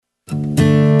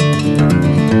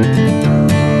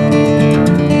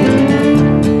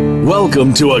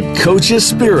Welcome to A Coach's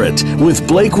Spirit with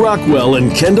Blake Rockwell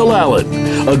and Kendall Allen.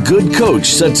 A good coach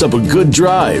sets up a good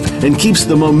drive and keeps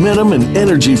the momentum and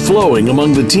energy flowing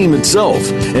among the team itself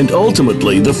and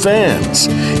ultimately the fans.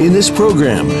 In this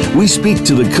program, we speak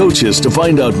to the coaches to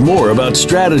find out more about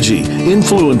strategy,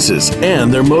 influences,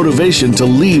 and their motivation to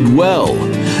lead well.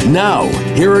 Now,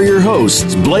 here are your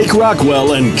hosts, Blake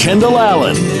Rockwell and Kendall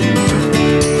Allen.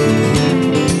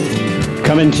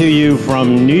 Coming to you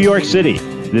from New York City,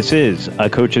 this is A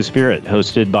Coach's Spirit,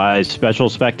 hosted by Special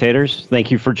Spectators.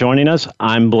 Thank you for joining us.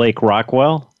 I'm Blake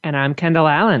Rockwell. And I'm Kendall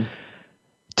Allen.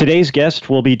 Today's guest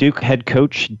will be Duke head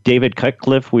coach David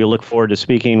Cutcliffe. We look forward to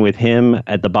speaking with him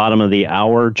at the bottom of the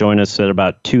hour. Join us at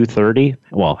about 2:30.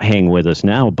 Well, hang with us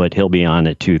now, but he'll be on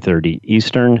at 2:30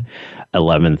 Eastern,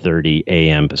 11:30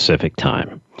 a.m. Pacific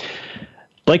time.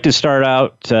 I'd like to start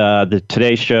out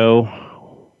today's show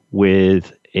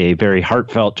with a very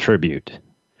heartfelt tribute.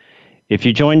 If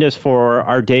you joined us for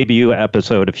our debut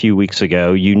episode a few weeks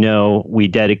ago, you know we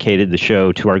dedicated the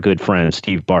show to our good friend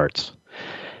Steve Bartz.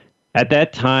 At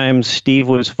that time, Steve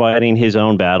was fighting his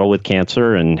own battle with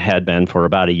cancer and had been for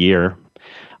about a year.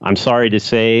 I'm sorry to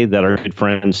say that our good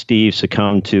friend Steve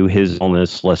succumbed to his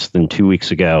illness less than 2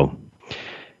 weeks ago.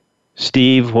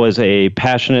 Steve was a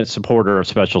passionate supporter of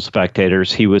Special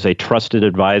Spectators. He was a trusted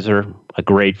advisor, a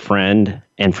great friend,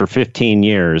 and for 15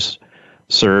 years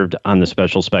served on the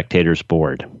Special Spectators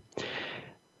board.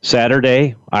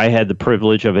 Saturday, I had the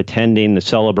privilege of attending the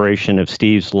celebration of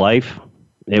Steve's life.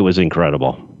 It was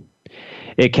incredible.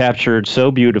 It captured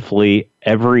so beautifully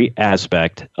every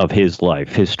aspect of his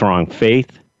life, his strong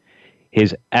faith,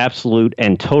 his absolute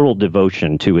and total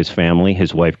devotion to his family,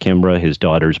 his wife Kimbra, his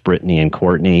daughters Brittany and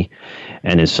Courtney,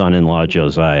 and his son-in-law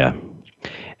Josiah,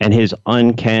 and his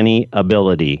uncanny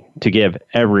ability to give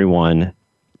everyone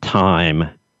time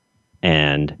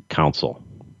and counsel.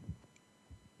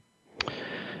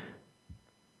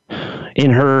 In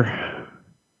her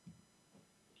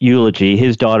eulogy,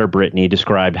 his daughter Brittany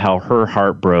described how her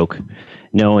heart broke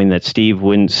knowing that Steve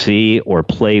wouldn't see or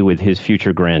play with his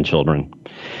future grandchildren.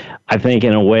 I think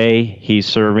in a way he's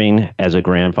serving as a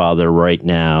grandfather right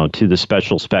now to the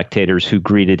Special Spectators who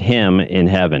greeted him in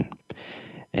heaven.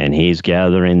 And he's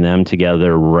gathering them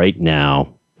together right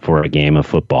now for a game of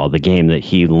football, the game that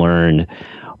he learned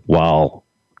while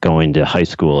going to high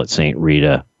school at St.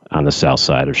 Rita on the south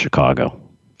side of Chicago.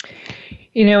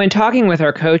 You know, in talking with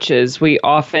our coaches, we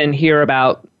often hear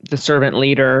about the servant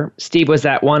leader. Steve was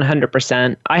that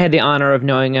 100%. I had the honor of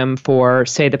knowing him for,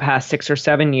 say, the past 6 or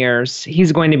 7 years.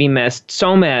 He's going to be missed,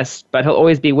 so missed, but he'll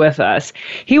always be with us.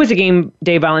 He was a game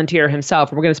day volunteer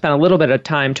himself. We're going to spend a little bit of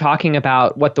time talking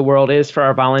about what the world is for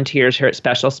our volunteers here at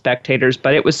Special Spectators,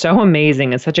 but it was so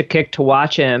amazing and such a kick to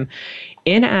watch him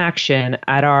in action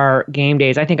at our game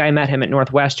days. I think I met him at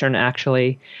Northwestern,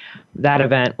 actually, that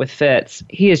event with Fitz.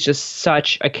 He is just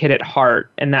such a kid at heart,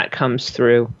 and that comes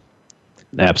through.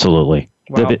 Absolutely.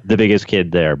 Wow. The biggest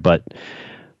kid there. But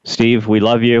Steve, we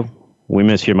love you. We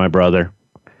miss you, my brother.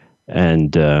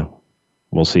 And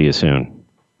we'll see you soon.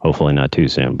 Hopefully not too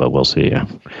soon, but we'll see you.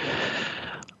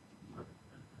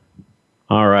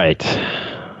 All right.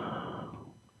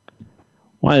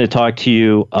 Wanted to talk to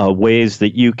you ways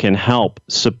that you can help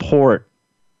support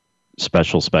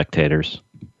Special Spectators.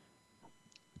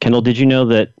 Kendall, did you know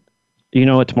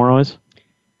what tomorrow is?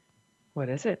 What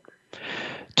is it?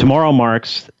 Tomorrow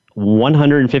marks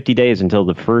 150 days until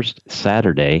the first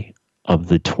Saturday of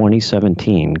the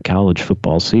 2017 college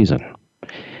football season.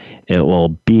 It will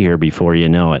be here before you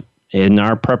know it. In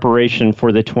our preparation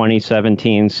for the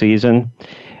 2017 season,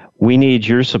 we need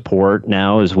your support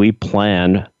now as we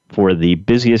plan for the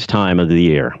busiest time of the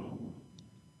year.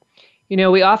 You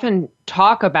know, we often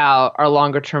talk about our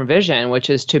longer-term vision, which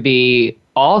is to be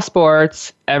all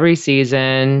sports, every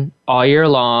season, all year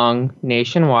long,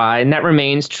 nationwide, and that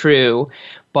remains true.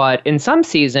 But in some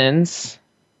seasons,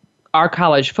 our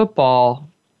college football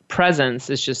presence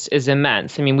is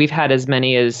immense. I mean, we've had as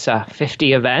many as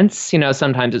 50 events. You know,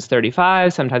 sometimes it's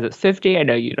 35, sometimes it's 50. I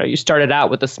know you started out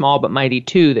with a small but mighty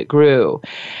 2 that grew.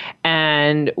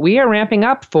 And we are ramping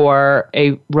up for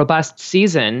a robust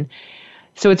season.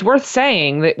 So it's worth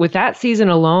saying that with that season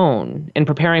alone and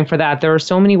preparing for that, there are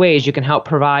so many ways you can help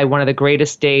provide one of the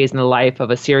greatest days in the life of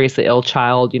a seriously ill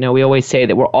child. You know, we always say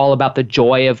that we're all about the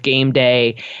joy of game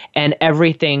day and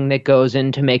everything that goes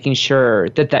into making sure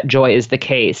that that joy is the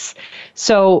case.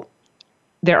 So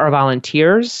there are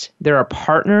volunteers, there are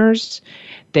partners,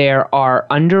 there are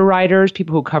underwriters,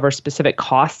 people who cover specific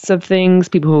costs of things,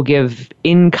 people who give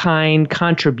in-kind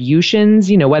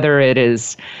contributions, you know, whether it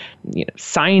is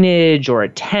signage or a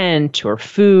tent or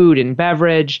food and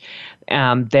beverage.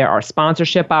 There are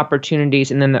sponsorship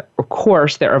opportunities, and then, of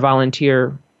course, there are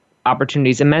volunteer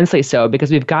opportunities, immensely so,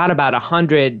 because we've got about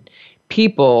 100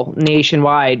 people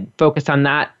nationwide focused on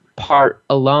that part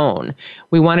alone.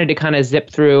 We wanted to kind of zip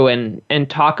through and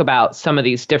talk about some of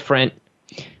these different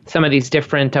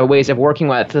ways of working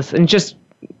with this. And just,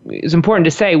 it's important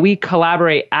to say, we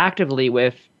collaborate actively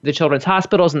with the children's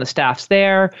hospitals and the staffs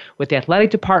there, with the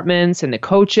athletic departments and the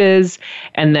coaches,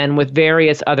 and then with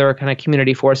various other kind of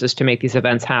community forces to make these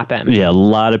events happen. Yeah, a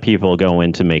lot of people go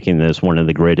into making this one of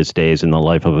the greatest days in the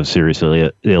life of a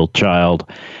seriously ill child.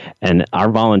 And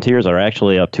our volunteers are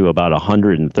actually up to about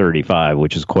 135,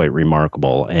 which is quite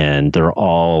remarkable. And they're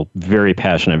all very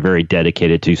passionate, very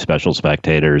dedicated to Special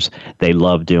Spectators. They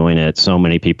love doing it. So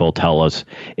many people tell us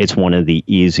it's one of the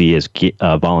easiest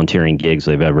volunteering gigs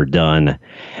they've ever done.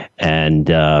 And,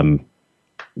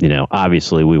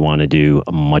 obviously we want to do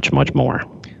much, much more.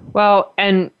 Well,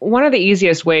 and one of the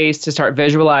easiest ways to start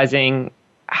visualizing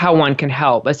how one can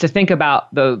help is to think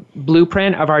about the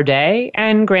blueprint of our day.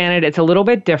 And granted, it's a little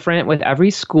bit different with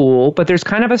every school, but there's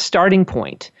kind of a starting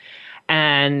point.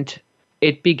 And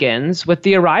it begins with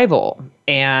the arrival.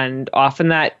 And often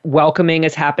that welcoming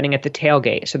is happening at the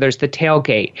tailgate. So there's the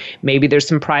tailgate. Maybe there's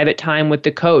some private time with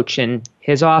the coach in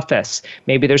his office.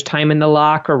 Maybe there's time in the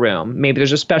locker room. Maybe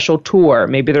there's a special tour.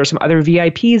 Maybe there's some other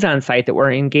VIPs on site that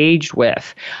we're engaged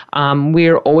with.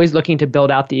 We're always looking to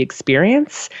build out the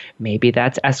experience. Maybe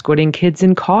that's escorting kids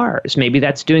in cars. Maybe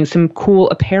that's doing some cool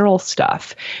apparel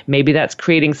stuff. Maybe that's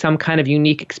creating some kind of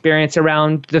unique experience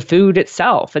around the food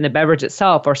itself and the beverage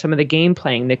itself, or some of the game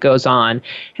playing that goes on.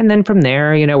 And then from there,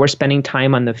 we're spending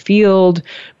time on the field.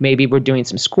 Maybe we're doing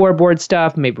some scoreboard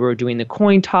stuff. Maybe we're doing the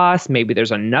coin toss. Maybe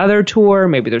there's another tour.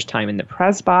 Maybe there's time in the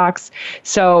press box.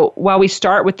 So while we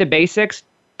start with the basics,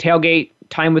 tailgate,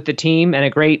 time with the team, and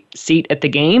a great seat at the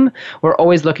game, we're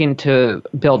always looking to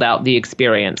build out the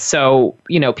experience. So,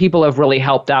 people have really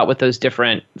helped out with those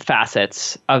different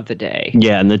facets of the day.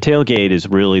 Yeah, and the tailgate is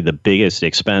really the biggest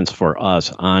expense for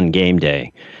us on game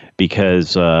day,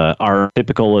 because our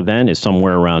typical event is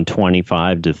somewhere around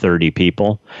 25 to 30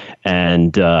 people.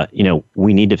 And,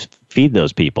 we need to feed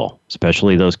those people,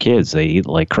 especially those kids. They eat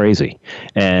like crazy.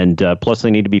 And plus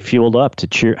they need to be fueled up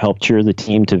to help cheer the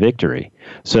team to victory.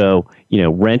 So,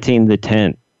 renting the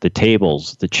tent, the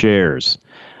tables, the chairs,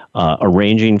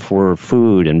 arranging for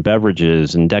food and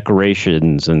beverages and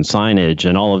decorations and signage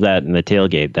and all of that in the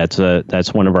tailgate.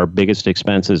 That's one of our biggest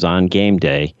expenses on game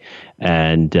day.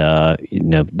 And,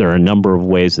 there are a number of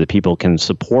ways that people can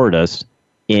support us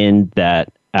in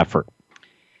that effort.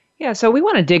 Yeah, so we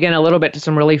want to dig in a little bit to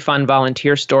some really fun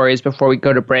volunteer stories before we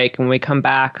go to break. When we come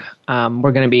back,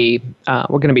 we're going to be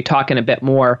talking a bit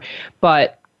more,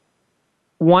 but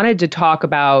wanted to talk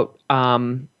about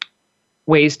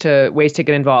ways to get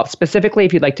involved. Specifically,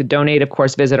 if you'd like to donate, of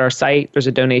course, visit our site. There's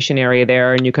a donation area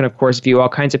there, and you can, of course, view all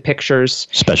kinds of pictures.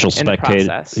 Special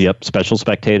Spectators. Yep,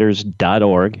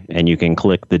 specialspectators.org, and you can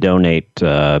click the donate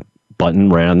button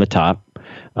right on the top.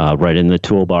 Right in the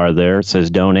toolbar there, it says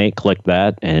donate. Click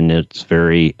that, and it's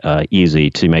very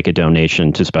easy to make a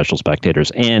donation to Special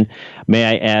Spectators. And may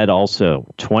I add also,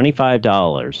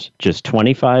 $25, just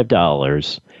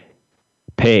 $25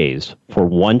 pays for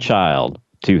one child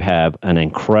to have an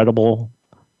incredible,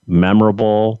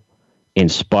 memorable,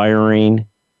 inspiring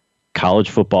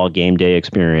college football game day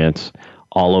experience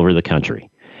all over the country.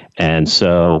 And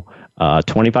so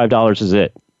 $25 is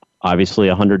it. Obviously,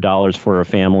 $100 for a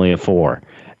family of four.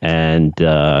 And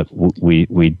we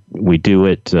do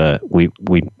it. We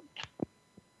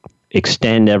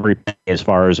extend every penny as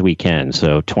far as we can.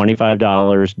 So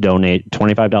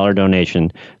 $25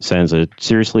 donation sends a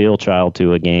seriously ill child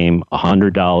to a game.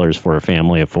 $100 for a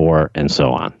family of four, and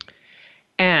so on.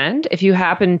 And if you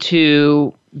happen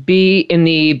to be in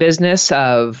the business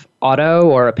of auto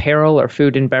or apparel or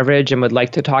food and beverage and would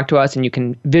like to talk to us, and you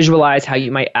can visualize how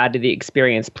you might add to the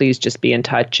experience, please just be in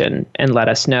touch and let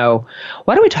us know.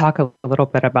 Why don't we talk a little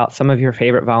bit about some of your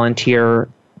favorite volunteer,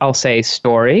 I'll say,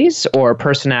 stories or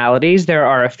personalities? There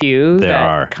are a few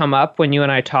that come up when you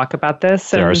and I talk about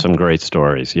this. There are some great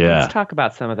stories, yeah. Let's talk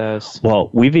about some of those. Well,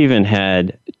 we've even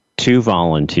had two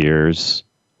volunteers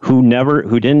who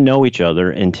didn't know each other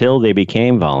until they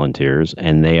became volunteers,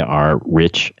 and they are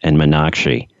Rich and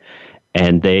Meenakshi.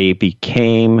 And they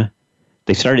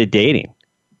started dating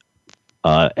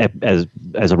as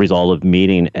a result of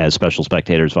meeting as Special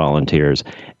Spectators volunteers.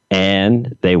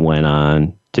 And they went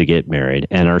on to get married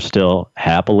and are still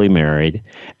happily married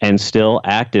and still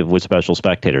active with Special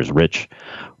Spectators. Rich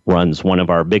runs one of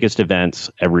our biggest events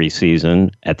every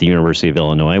season at the University of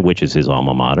Illinois, which is his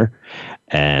alma mater.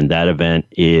 And that event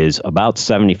is about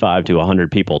 75 to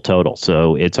 100 people total.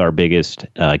 So it's our biggest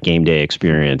game day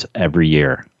experience every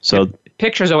year. So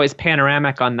picture's always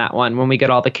panoramic on that one when we get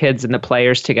all the kids and the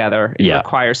players together. It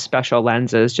requires special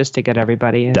lenses just to get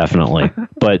everybody in. Definitely.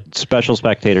 But Special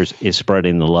Spectators is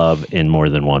spreading the love in more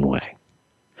than one way.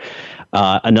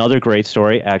 Another great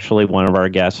story, actually, one of our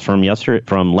guests from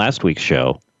last week's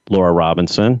show, Laura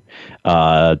Robinson,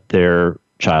 their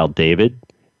child David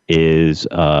was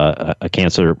a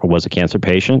cancer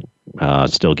patient,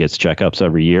 still gets checkups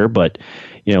every year. But,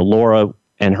 Laura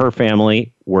and her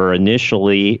family were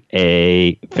initially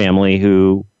a family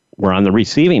who were on the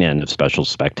receiving end of Special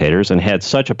Spectators and had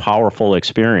such a powerful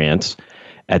experience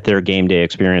at their game day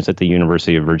experience at the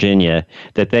University of Virginia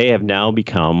that they have now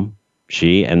become,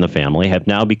 she and the family have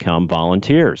now become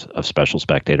volunteers of Special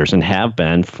Spectators and have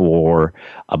been for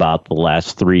about the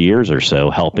last 3 years or so,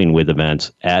 helping with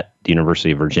events at the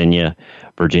University of Virginia,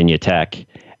 Virginia Tech,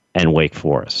 and Wake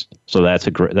Forest. So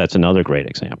that's another great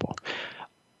example.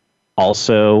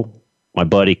 Also, my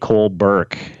buddy Cole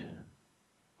Burke,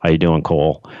 how you doing,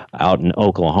 Cole? Out in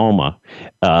Oklahoma,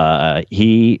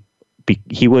 he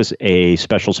was a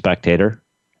Special Spectator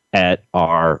at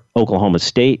our Oklahoma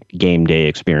State game day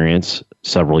experience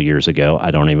several years ago. I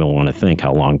don't even want to think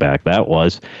how long back that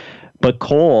was. But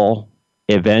Cole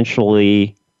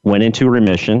eventually went into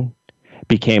remission,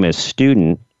 became a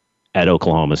student at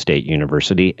Oklahoma State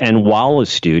University, and while a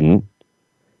student,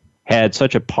 had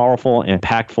such a powerful,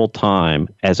 impactful time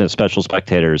as a Special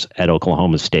Spectators at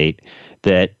Oklahoma State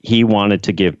that he wanted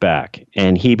to give back.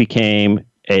 And he became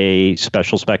a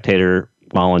Special Spectator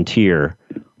volunteer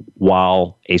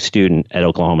while a student at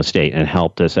Oklahoma State and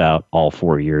helped us out all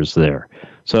 4 years there.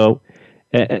 So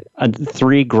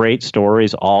 3 great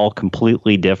stories, all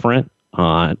completely different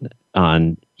on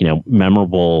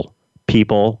memorable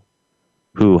people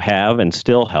who have and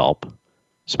still help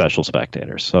Special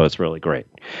Spectators. So it's really great.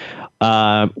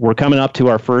 We're coming up to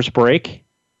our first break.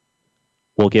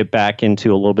 We'll get back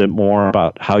into a little bit more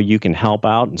about how you can help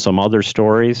out and some other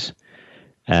stories.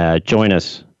 Join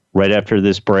us right after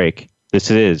this break. This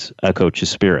is A Coach's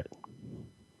Spirit.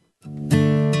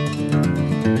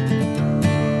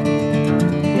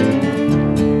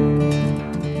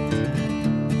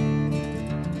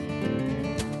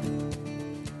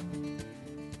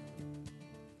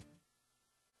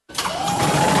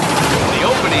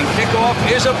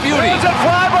 Is a beauty. There's a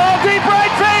fly ball deep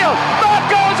right field. Back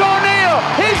goes O'Neill.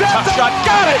 He's at the shot.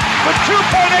 Got it with 2.8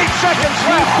 seconds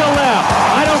left. to left.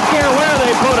 I don't care where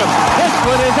they put him. This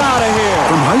one is out of here.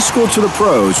 From high school to the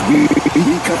pros, we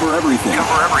cover everything.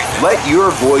 Let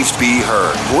your voice be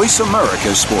heard. Voice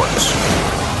America Sports.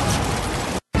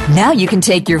 Now you can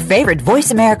take your favorite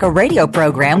Voice America radio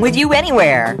program with you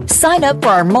anywhere. Sign up for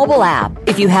our mobile app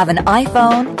if you have an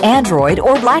iPhone, Android,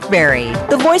 or BlackBerry.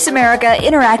 The Voice America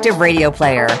Interactive Radio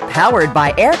Player, powered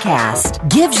by Aircast,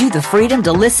 gives you the freedom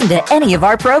to listen to any of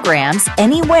our programs,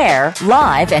 anywhere,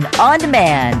 live and on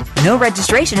demand. No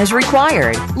registration is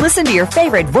required. Listen to your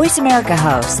favorite Voice America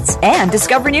hosts and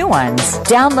discover new ones.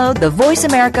 Download the Voice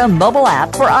America mobile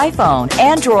app for iPhone,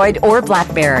 Android, or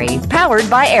BlackBerry, powered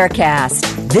by Aircast.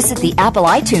 Visit the Apple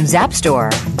iTunes App Store,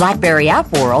 BlackBerry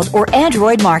App World, or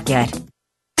Android Market.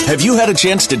 Have you had a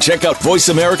chance to check out Voice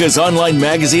America's online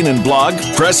magazine and blog,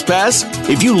 Press Pass?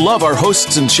 If you love our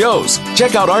hosts and shows,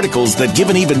 check out articles that give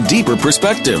an even deeper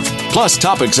perspective, plus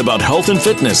topics about health and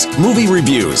fitness, movie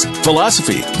reviews,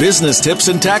 philosophy, business tips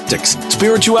and tactics,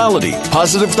 spirituality,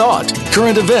 positive thought,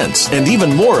 current events, and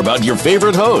even more about your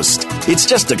favorite host. It's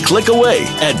just a click away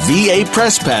at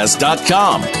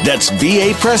vapresspass.com. That's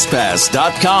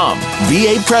vapresspass.com.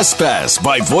 VA Press Pass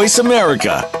by Voice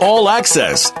America. All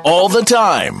access, all the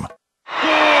time.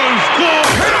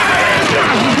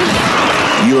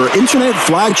 Your internet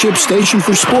flagship station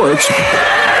for sports.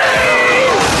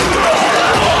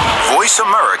 Voice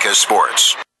America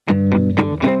Sports.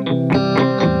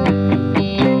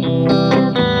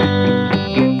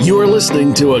 You are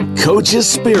listening to A Coach's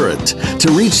Spirit.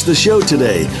 To reach the show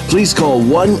today, please call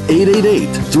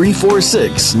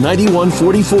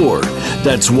 1-888-346-9144.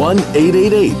 That's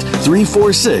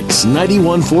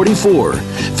 1-888-346-9144.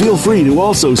 Feel free to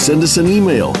also send us an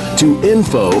email to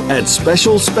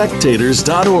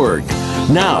info@specialspectators.org.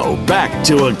 Now, back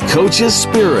to A Coach's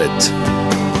Spirit.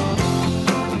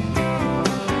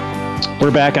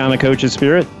 We're back on A Coach's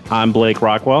Spirit. I'm Blake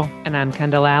Rockwell. And I'm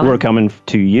Kendall Allen. We're coming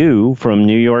to you from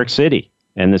New York City.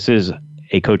 And this is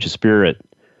A Coach's Spirit,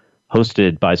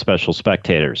 hosted by Special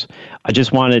Spectators. I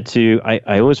just wanted to,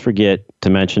 I always forget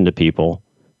to mention to people,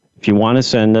 if you want to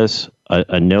send us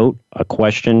a note, a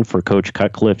question for Coach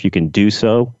Cutcliffe, you can do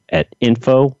so at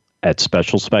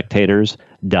info@specialspectators.org.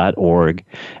 specialspectators.org.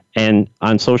 And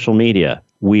on social media,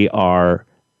 we are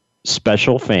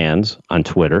Special Fans on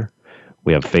Twitter.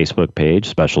 We have a Facebook page,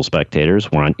 Special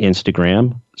Spectators. We're on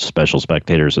Instagram, Special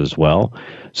Spectators as well.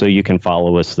 So you can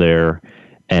follow us there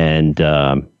and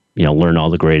learn all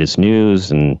the greatest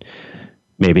news. And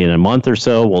maybe in a month or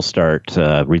so, we'll start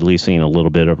releasing a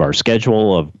little bit of our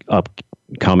schedule of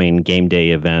upcoming game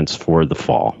day events for the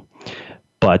fall.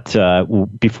 But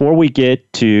before we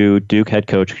get to Duke head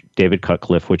coach David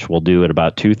Cutcliffe, which we'll do at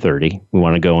about 2:30, we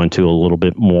want to go into a little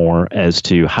bit more as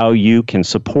to how you can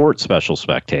support Special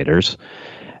Spectators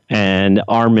and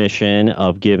our mission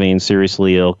of giving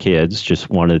seriously ill kids just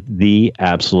one of the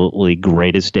absolutely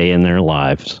greatest day in their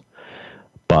lives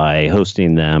by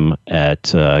hosting them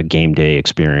at game day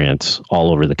experience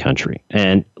all over the country.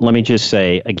 And let me just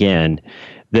say again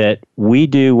that we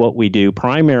do what we do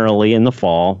primarily in the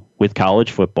fall with college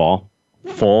football,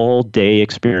 full day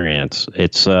experience.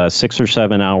 It's a 6 or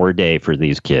 7 hour day for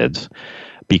these kids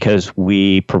because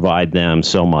we provide them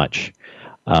so much.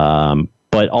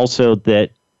 But also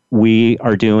that we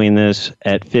are doing this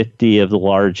at 50 of the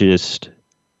largest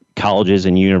colleges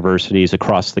and universities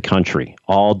across the country,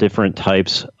 all different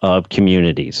types of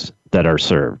communities that are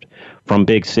served. From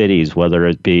big cities, whether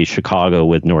it be Chicago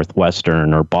with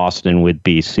Northwestern or Boston with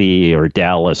BC or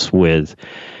Dallas with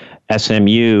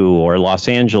SMU or Los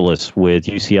Angeles with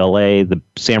UCLA, the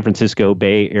San Francisco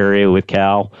Bay Area with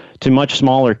Cal, to much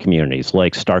smaller communities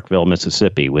like Starkville,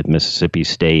 Mississippi with Mississippi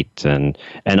State and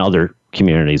other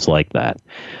communities like that.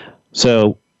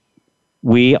 So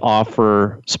we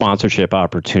offer sponsorship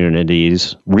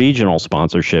opportunities, regional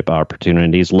sponsorship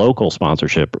opportunities, local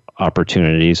sponsorship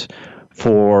opportunities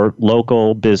for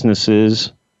local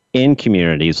businesses in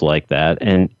communities like that.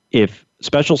 And if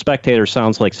Special Spectator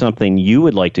sounds like something you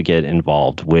would like to get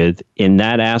involved with in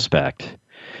that aspect,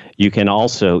 you can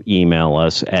also email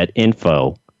us at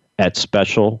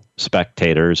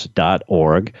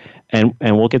info@specialspectators.org, and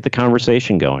we'll get the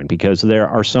conversation going, because there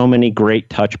are so many great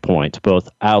touch points, both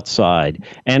outside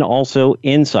and also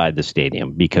inside the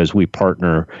stadium, because we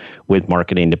partner with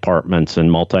marketing departments and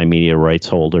multimedia rights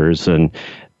holders, and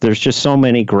there's just so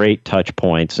many great touch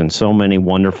points and so many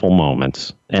wonderful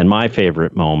moments. And my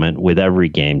favorite moment with every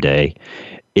game day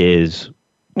is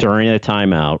during a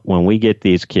timeout when we get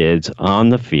these kids on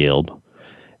the field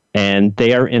and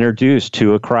they are introduced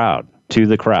to the crowd.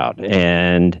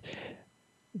 And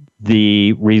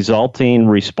the resulting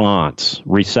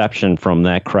reception from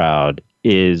that crowd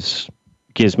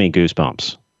gives me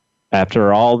goosebumps.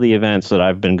 After all the events that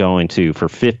I've been going to for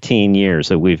 15 years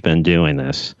that we've been doing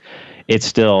this, it's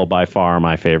still by far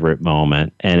my favorite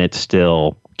moment, and it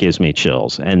still gives me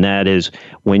chills. And that is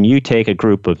when you take a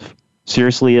group of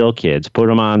seriously ill kids, put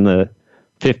them on the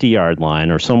 50-yard line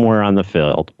or somewhere on the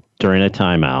field during a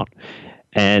timeout,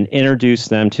 and introduce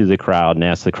them to the crowd and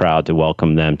ask the crowd to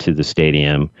welcome them to the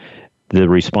stadium. The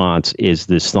response is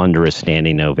this thunderous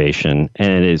standing ovation,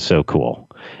 and it is so cool.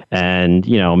 And,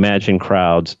 imagine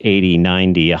crowds, 80,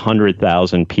 90,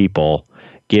 100,000 people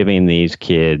giving these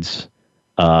kids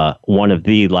one of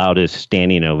the loudest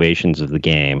standing ovations of the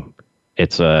game.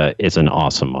 It's an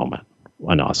awesome moment.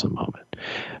 An awesome moment.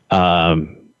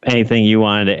 Anything you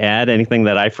wanted to add? Anything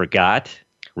that I forgot?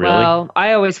 Really? Well,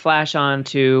 I always flash on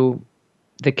to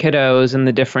the kiddos and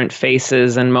the different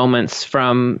faces and moments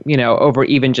from, over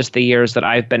even just the years that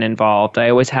I've been involved. I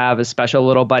always have a special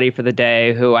little buddy for the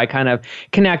day who I kind of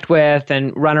connect with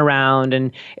and run around.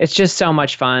 And it's just so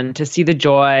much fun to see the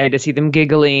joy, to see them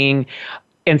giggling,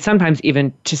 and sometimes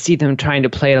even to see them trying to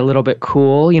play it a little bit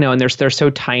cool, and they're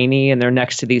so tiny and they're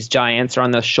next to these giants or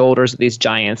on the shoulders of these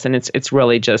giants. And it's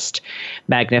really just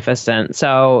magnificent.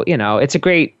 So, it's a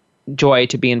great joy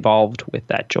to be involved with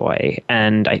that joy.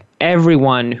 And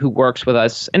everyone who works with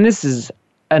us, and this is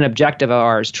an objective of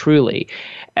ours, truly,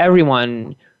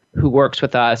 everyone who works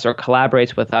with us or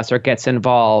collaborates with us or gets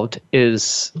involved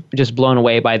is just blown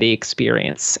away by the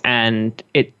experience. And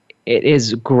it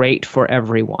is great for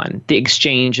everyone. The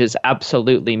exchange is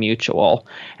absolutely mutual,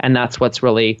 and that's what's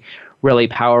really, really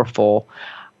powerful.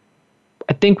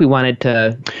 I think we wanted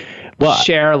to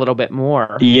share a little bit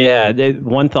more. Yeah,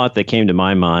 one thought that came to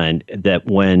my mind that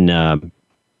when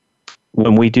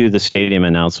we do the stadium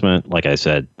announcement, like I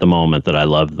said, the moment that I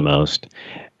love the most,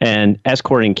 and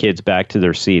escorting kids back to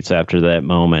their seats after that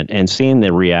moment and seeing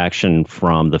the reaction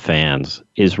from the fans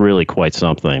is really quite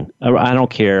something. I don't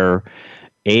care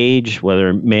age,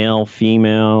 whether male,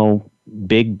 female,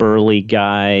 big burly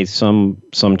guy, some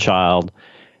child,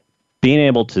 being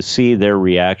able to see their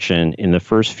reaction in the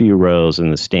first few rows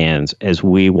in the stands as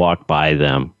we walk by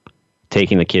them,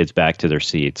 taking the kids back to their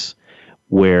seats,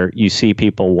 where you see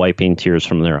people wiping tears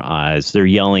from their eyes. They're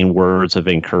yelling words of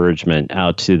encouragement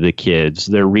out to the kids.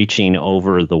 They're reaching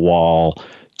over the wall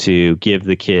to give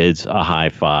the kids a high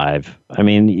five. I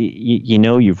mean, you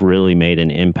know you've really made an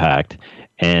impact,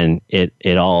 and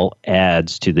it all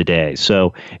adds to the day.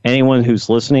 So anyone who's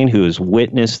listening who has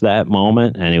witnessed that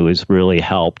moment and who has really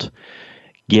helped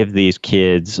give these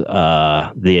kids,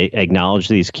 acknowledge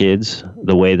these kids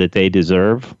the way that they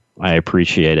deserve, I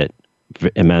appreciate it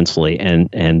immensely,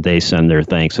 and they send their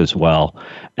thanks as well,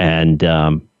 and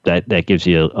that gives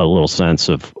you a little sense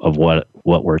of what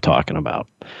we're talking about.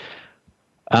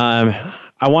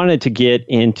 I wanted to get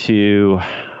into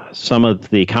some of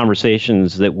the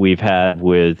conversations that we've had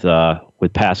with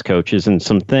past coaches and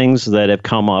some things that have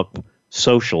come up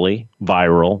socially,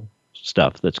 viral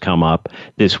stuff that's come up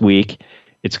this week.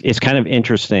 It's kind of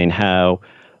interesting how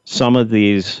some of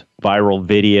these viral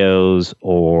videos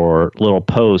or little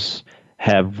posts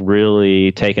have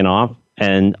really taken off,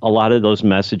 and a lot of those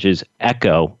messages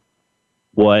echo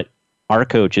what our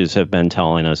coaches have been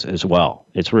telling us as well.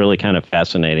 It's really kind of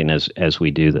fascinating as we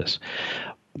do this.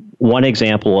 One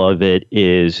example of it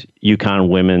is UConn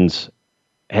women's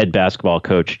head basketball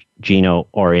coach Gino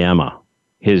Auriemma.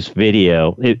 His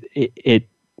video, it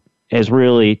has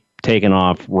really taken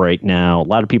off right now. A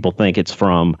lot of people think it's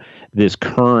from this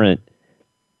current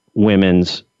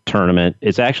women's tournament.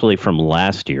 It's actually from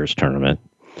last year's tournament.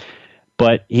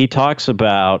 But he talks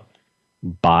about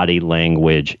body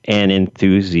language and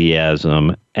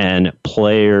enthusiasm and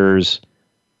players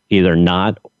either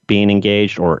not being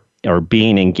engaged or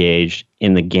being engaged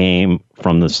in the game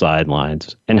from the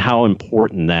sidelines, and how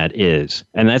important that is.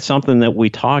 And that's something that we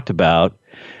talked about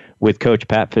with Coach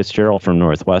Pat Fitzgerald from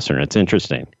Northwestern. It's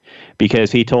interesting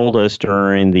because he told us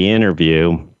during the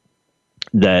interview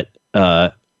that,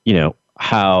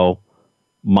 how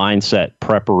mindset,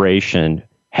 preparation,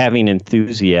 having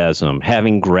enthusiasm,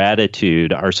 having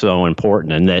gratitude are so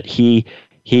important, and that he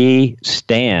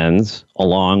stands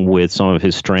along with some of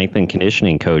his strength and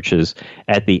conditioning coaches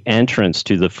at the entrance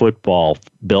to the football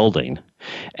building.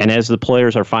 And as the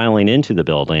players are filing into the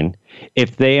building,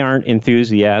 if they aren't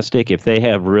enthusiastic, if they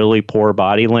have really poor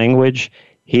body language,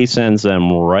 he sends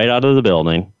them right out of the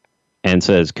building and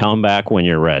says, "Come back when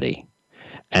you're ready."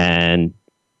 And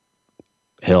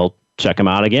he'll check them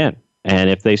out again. And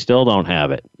if they still don't have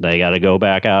it, they got to go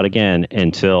back out again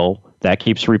until that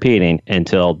keeps repeating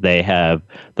until they have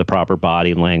the proper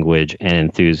body language and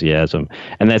enthusiasm.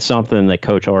 And that's something that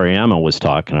Coach Auriemma was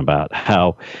talking about,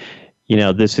 how,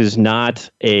 this is not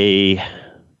a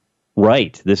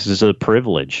right. This is a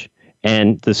privilege.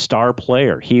 And the star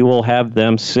player, he will have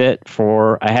them sit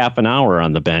for a half an hour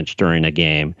on the bench during a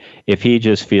game if he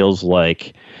just feels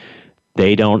like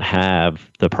they don't have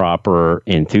the proper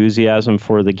enthusiasm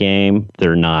for the game.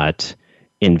 They're not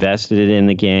invested in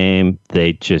the game.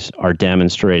 They just are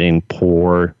demonstrating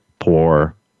poor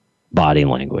body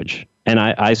language. And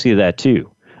I see that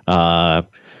too. I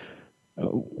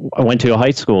went to a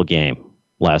high school game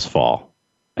last fall,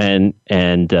 and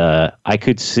I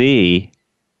could see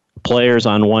players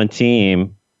on one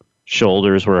team,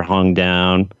 shoulders were hung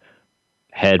down,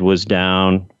 head was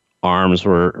down, hands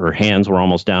were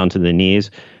almost down to the knees.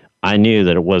 I knew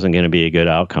that it wasn't going to be a good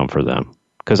outcome for them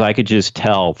because I could just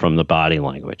tell from the body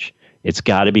language. It's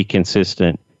got to be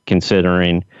consistent.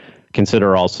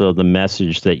 Consider also the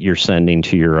message that you're sending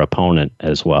to your opponent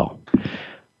as well.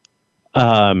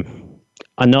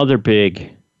 Another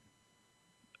big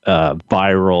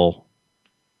viral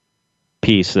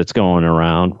piece that's going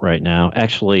around right now.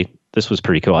 Actually, this was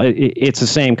pretty cool. It's the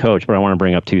same coach, but I want to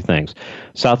bring up two things.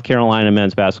 South Carolina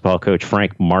men's basketball coach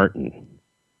Frank Martin.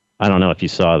 I don't know if you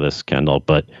saw this, Kendall,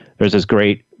 but there's this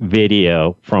great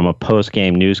video from a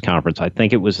post-game news conference. I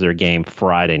think it was their game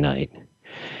Friday night.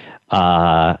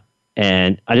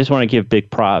 And I just want to give big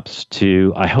props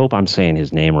to, I hope I'm saying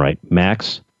his name right,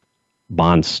 Max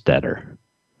Bonstetter.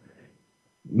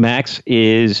 Max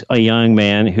is a young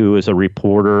man who is a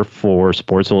reporter for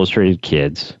Sports Illustrated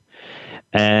Kids.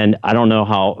 And I don't know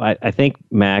how, I think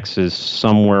Max is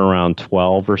somewhere around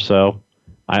 12 or so.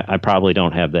 I probably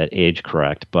don't have that age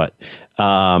correct, but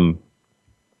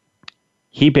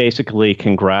he basically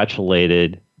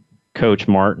congratulated Coach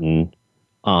Martin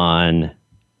on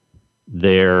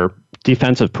their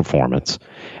defensive performance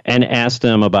and asked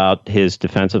him about his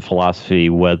defensive philosophy,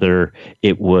 whether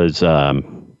it was,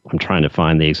 I'm trying to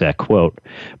find the exact quote,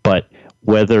 but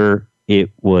whether it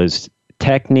was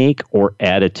technique or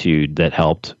attitude that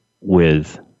helped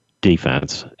with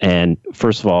defense. And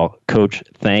first of all, Coach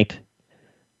thanked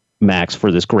Max,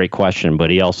 for this great question, but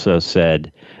he also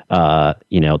said, that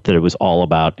it was all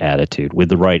about attitude. With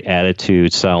the right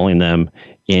attitude, selling them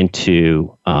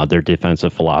into their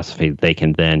defensive philosophy, they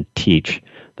can then teach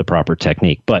the proper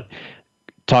technique. But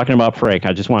talking about Frank,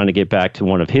 I just wanted to get back to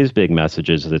one of his big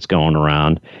messages that's going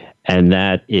around, and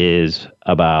that is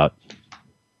about,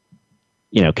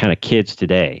 kind of kids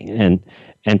today.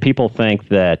 And people think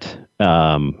that,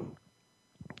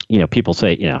 people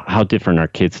say, how different are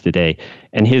kids today?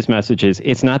 And his message is,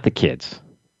 it's not the kids,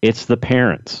 it's the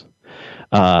parents.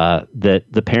 That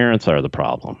the parents are the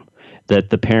problem. That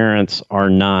the parents are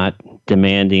not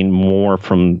demanding more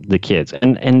from the kids.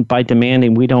 And by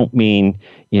demanding, we don't mean,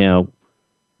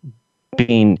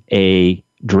 being a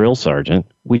drill sergeant.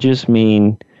 We just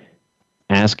mean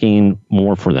asking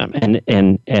more for them.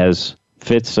 And as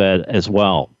Fitz said as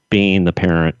well, being the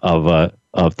parent of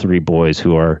 3 boys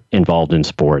who are involved in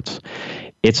sports,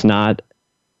 it's not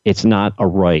a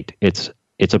right. It's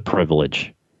a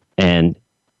privilege. And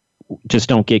just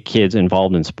don't get kids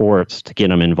involved in sports to get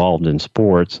them involved in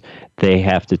sports. They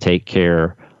have to take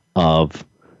care of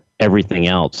everything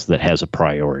else that has a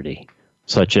priority,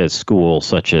 such as school,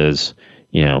 such as,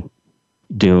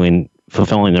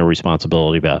 fulfilling their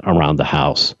responsibility around the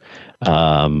house.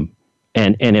 And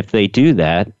if they do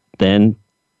that, then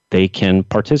they can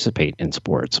participate in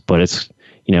sports. But it's,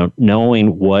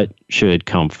 knowing what should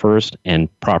come first and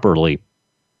properly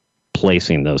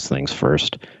placing those things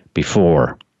first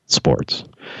before sports.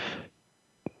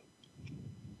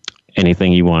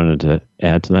 Anything you wanted to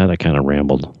add to that? I kind of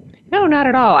rambled. No, not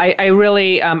at all. I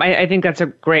really, I think that's a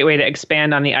great way to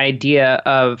expand on the idea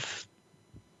of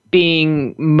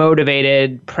being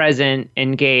motivated, present,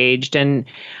 engaged. And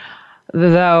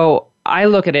though I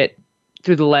look at it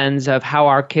through the lens of how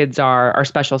our kids are, our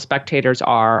special spectators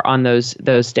are on those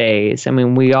days. I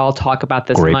mean, we all talk about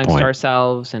this amongst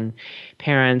ourselves and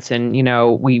parents, and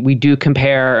we do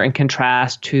compare and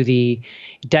contrast to the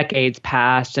decades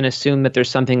past and assume that there's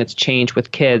something that's changed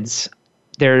with kids.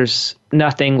 There's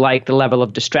nothing like the level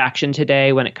of distraction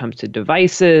today when it comes to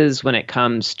devices, when it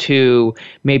comes to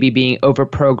maybe being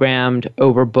overprogrammed,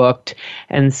 overbooked.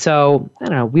 And so, I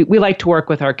don't know, we like to work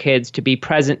with our kids to be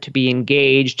present, to be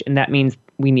engaged, and that means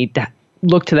we need to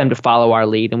look to them to follow our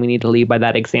lead, and we need to lead by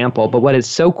that example. But what is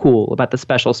so cool about the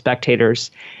special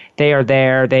spectators, they are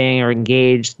there, they are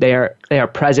engaged, they are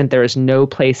present. There is no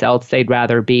place else they'd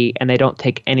rather be, and they don't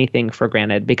take anything for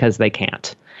granted because they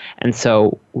can't. And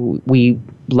so we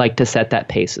like to set that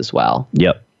pace as well.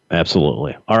 Yep,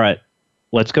 absolutely. All right,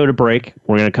 let's go to break.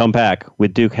 We're going to come back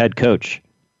with Duke head coach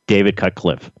David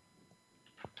Cutcliffe.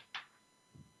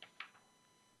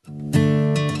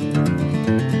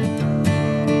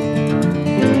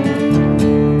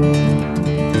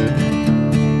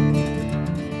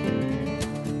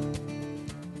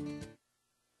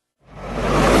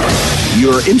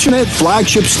 Your internet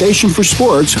flagship station for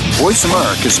sports, Voice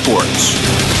America Sports.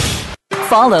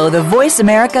 Follow the Voice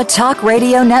America Talk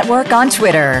Radio Network on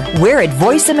Twitter. We're at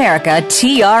Voice America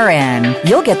TRN.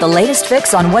 You'll get the latest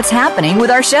fix on what's happening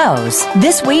with our shows,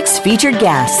 this week's featured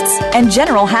guests, and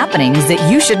general happenings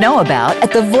that you should know about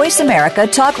at the Voice America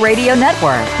Talk Radio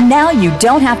Network. Now you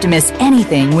don't have to miss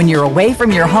anything when you're away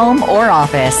from your home or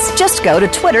office. Just go to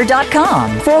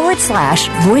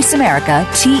twitter.com/Voice America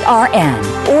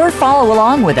TRN or follow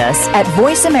along with us at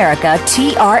Voice America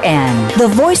TRN, the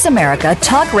Voice America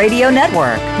Talk Radio Network.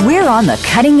 We're on the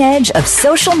cutting edge of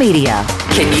social media.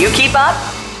 Can you keep up?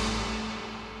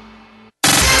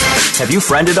 Have you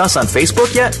friended us on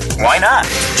Facebook yet? Why not?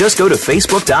 Just go to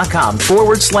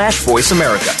facebook.com/Voice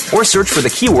America or search for the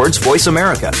keywords Voice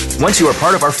America. Once you are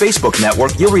part of our Facebook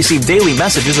network, you'll receive daily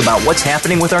messages about what's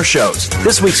happening with our shows,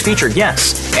 this week's featured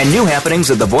guests, and new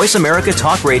happenings of the Voice America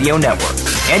Talk Radio Network.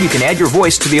 And you can add your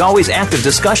voice to the always active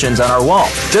discussions on our wall.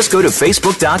 Just go to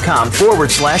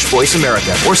facebook.com/Voice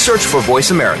America or search for Voice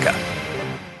America.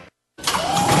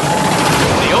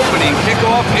 The opening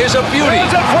kickoff is a beauty.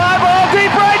 It's a fly ball deep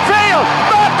right field.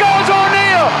 Back goes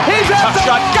O'Neal. He's Tough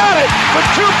shot, got it with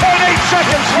 2.8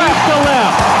 seconds left. to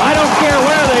left. I don't care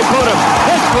where they put him.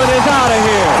 This one is out of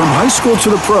here. From high school to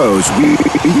the pros, we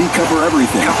cover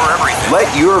everything.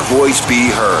 Let your voice be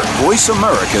heard. Voice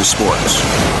America Sports.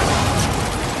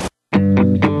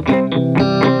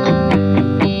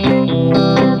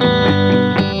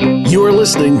 You are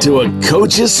listening to A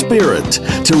Coach's Spirit.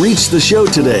 To reach the show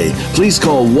today, please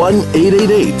call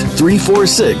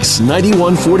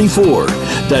 1-888-346-9144.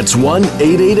 That's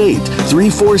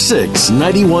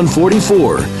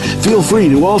 1-888-346-9144. Feel free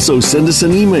to also send us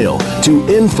an email to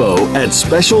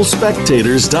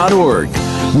info@specialspectators.org.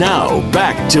 Now,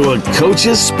 back to A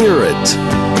Coach's Spirit.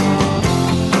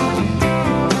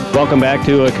 Welcome back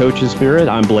to A Coach's Spirit.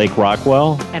 I'm Blake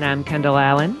Rockwell. And I'm Kendall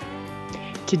Allen.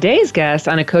 Today's guest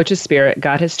on A Coach's Spirit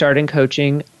got his start in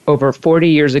coaching over 40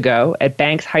 years ago at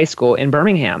Banks High School in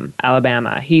Birmingham,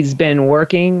 Alabama. He's been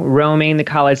roaming the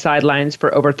college sidelines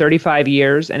for over 35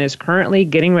 years and is currently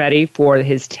getting ready for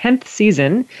his 10th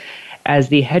season as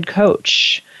the head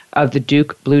coach of the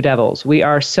Duke Blue Devils. We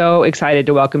are so excited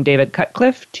to welcome David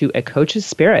Cutcliffe to A Coach's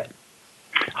Spirit.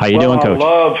 How you doing, Coach?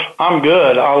 I'm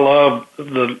good. I love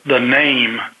the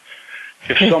name.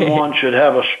 If someone should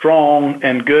have a strong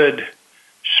and good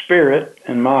spirit,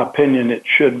 in my opinion, it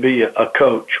should be a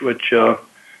coach, which is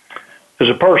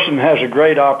a person that has a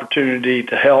great opportunity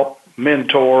to help,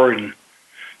 mentor, and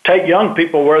take young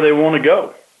people where they want to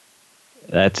go.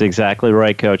 That's exactly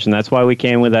right, Coach, and that's why we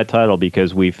came with that title,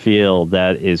 because we feel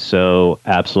that is so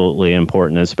absolutely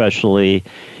important, especially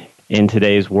in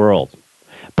today's world.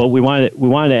 But we wanted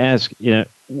to ask,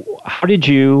 how did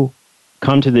you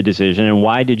come to the decision, and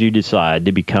why did you decide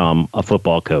to become a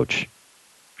football coach?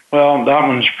 Well, that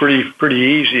one's pretty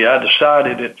easy. I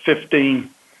decided at 15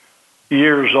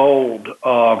 years old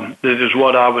that is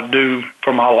what I would do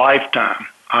for my lifetime.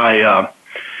 I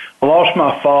lost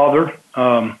my father.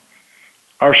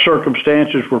 Our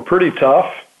circumstances were pretty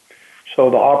tough, so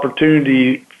the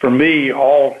opportunity for me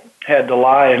all had to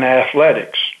lie in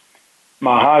athletics.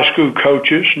 My high school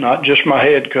coaches, not just my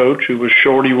head coach, who was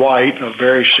Shorty White, a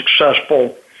very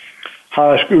successful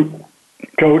high school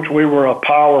coach. We were a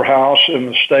powerhouse in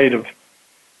the state of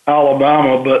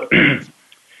Alabama, but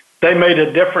they made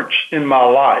a difference in my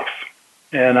life.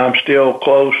 And I'm still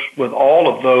close with all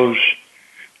of those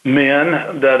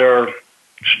men that are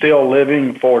still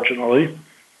living, fortunately.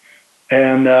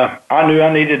 And I knew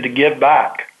I needed to give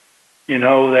back.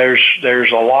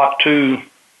 There's a lot to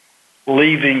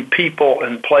leaving people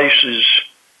and places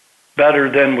better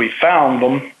than we found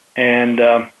them, and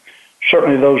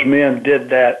certainly those men did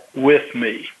that with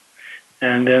me.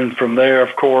 And then from there,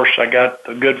 of course, I got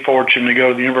the good fortune to go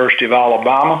to the University of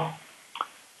Alabama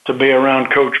to be around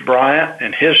Coach Bryant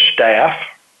and his staff.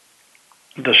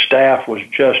 The staff was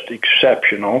just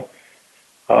exceptional.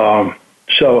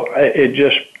 So it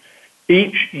just,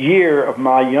 each year of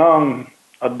my young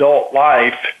adult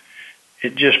life,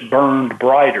 it just burned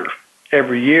brighter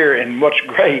every year. And what's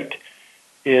great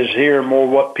is hearing more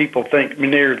what people think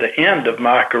near the end of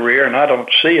my career, and I don't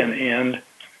see an end,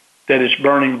 that it's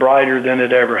burning brighter than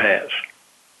it ever has.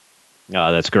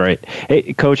 Oh, that's great.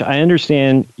 Hey, Coach, I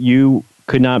understand you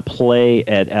could not play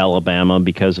at Alabama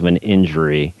because of an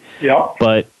injury. Yeah.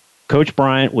 But Coach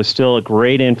Bryant was still a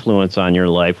great influence on your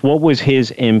life. What was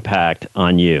his impact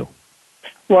on you?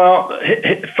 Well,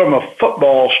 from a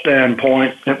football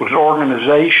standpoint, it was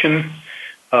organization,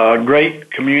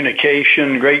 great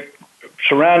communication, great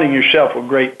surrounding yourself with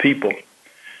great people.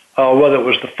 Whether it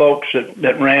was the folks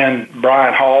that ran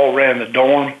Bryant Hall, ran the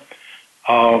dorm,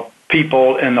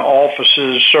 people in the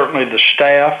offices, certainly the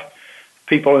staff,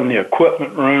 people in the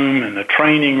equipment room and the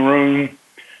training room.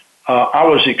 I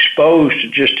was exposed to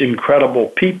just incredible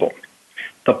people.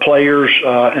 The players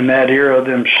in that era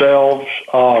themselves.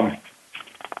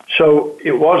 So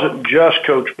it wasn't just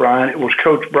Coach Bryant. It was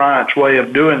Coach Bryant's way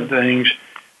of doing things.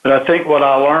 But I think what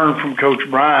I learned from Coach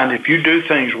Bryant, if you do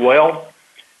things well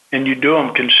and you do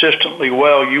them consistently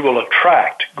well, you will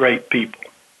attract great people.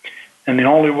 And the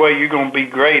only way you're going to be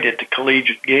great at the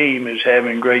collegiate game is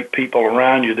having great people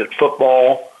around you that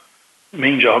football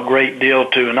means a great deal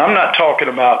to. And I'm not talking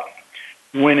about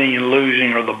winning and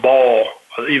losing or the ball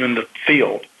or even the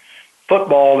field.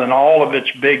 Football in all of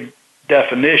its big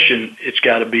definition, it's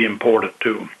got to be important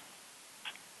to them.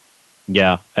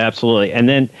 Yeah, absolutely. And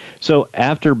then, so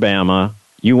after Bama,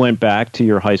 you went back to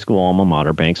your high school alma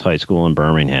mater, Banks High School in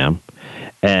Birmingham,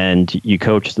 and you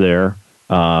coached there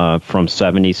from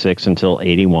 76 until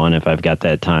 81, if I've got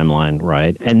that timeline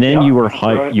right. And then you were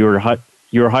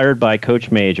hired by Coach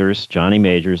Majors, Johnny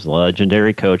Majors, the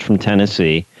legendary coach from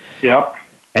Tennessee. Yep.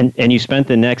 And you spent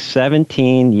the next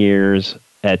 17 years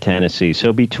at Tennessee.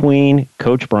 So between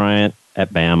Coach Bryant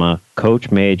at Bama,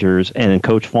 Coach Majors, and then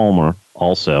Coach Fulmer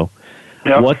also,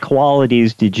 yep, what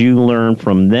qualities did you learn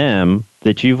from them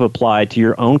that you've applied to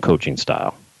your own coaching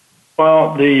style?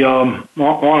 Well, the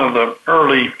one of the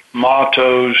early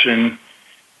mottos in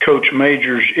Coach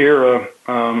Majors' era,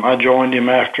 I joined him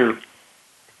after,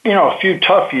 a few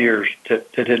tough years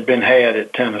that had been had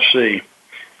at Tennessee,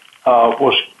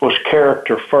 was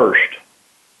character first.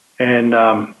 And,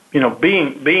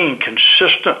 being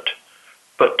consistent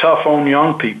but tough on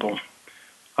young people.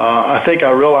 I think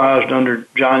I realized under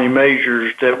Johnny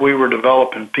Majors that we were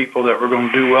developing people that were going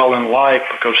to do well in life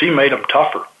because he made them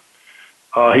tougher.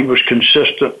 He was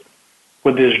consistent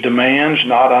with his demands,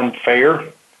 not unfair.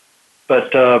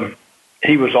 but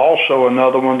he was also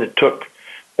another one that took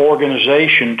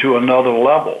organization to another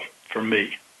level for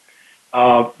me.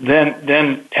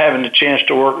 Then having the chance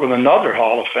to work with another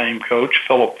Hall of Fame coach,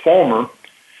 Philip Fulmer.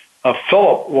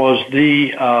 Philip was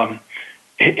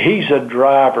he's a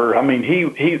driver. I mean,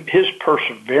 his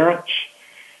perseverance,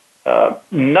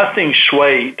 nothing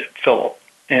swayed Philip.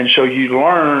 And so you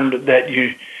learned that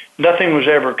nothing was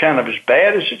ever kind of as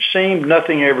bad as it seemed,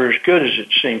 nothing ever as good as it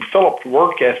seemed. Philip's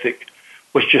work ethic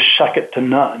was just second to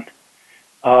none.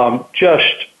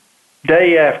 Just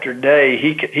day after day,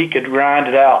 he could grind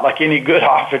it out like any good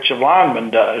offensive lineman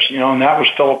does, and that was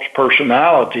Philip's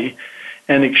personality,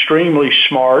 and extremely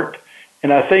smart.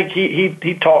 And I think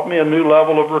he taught me a new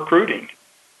level of recruiting,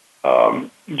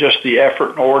 just the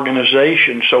effort and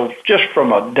organization. So just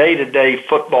from a day-to-day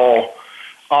football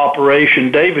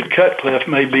operation, David Cutcliffe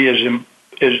may be as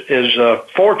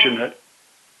fortunate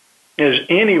as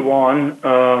anyone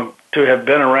to have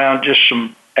been around just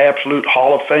some absolute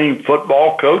Hall of Fame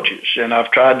football coaches, and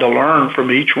I've tried to learn from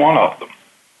each one of them.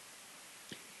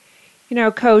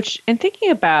 Coach, in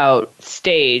thinking about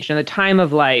stage and the time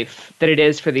of life that it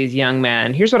is for these young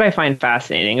men, here's what I find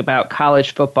fascinating about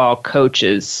college football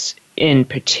coaches in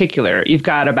particular. You've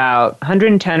got about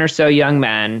 110 or so young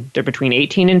men, they're between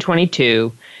 18 and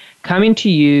 22, coming to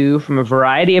you from a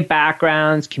variety of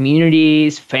backgrounds,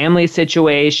 communities, family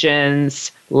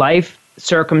situations, life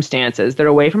circumstances. They're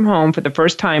away from home for the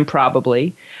first time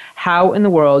probably. How in the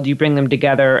world do you bring them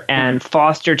together and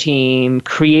foster team,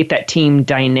 create that team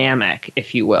dynamic,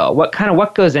 if you will?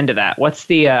 What goes into that? What's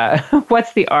the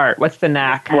art? What's the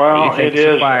knack? Well, it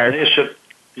is.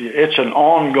 It's an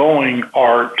ongoing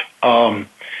art. I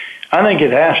think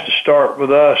it has to start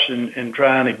with us and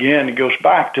trying again. It goes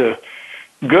back to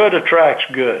good attracts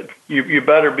good. You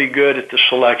better be good at the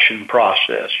selection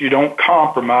process. You don't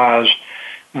compromise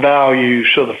value.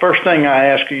 So the first thing I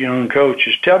ask a young coach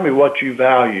is, tell me what you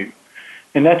value.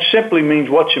 And that simply means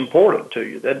what's important to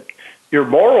you. That your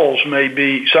morals may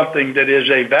be something that is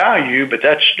a value, but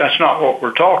that's not what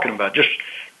we're talking about. Just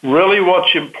really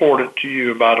what's important to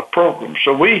you about a program.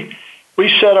 So we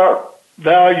set our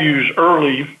values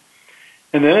early,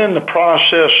 and then in the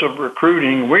process of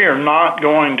recruiting, we are not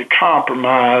going to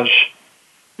compromise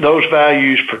those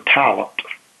values for talent.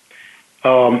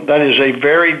 That is a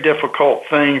very difficult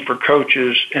thing for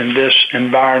coaches in this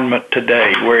environment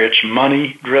today, where it's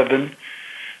money-driven.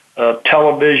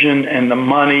 Television and the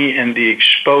money and the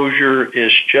exposure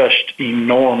is just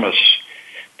enormous.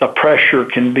 The pressure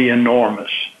can be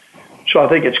enormous. So I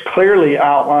think it's clearly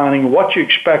outlining what you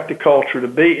expect the culture to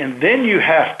be, and then you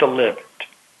have to live it.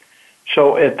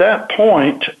 So at that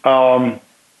point, once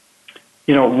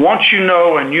you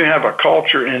know and you have a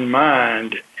culture in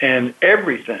mind, and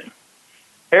every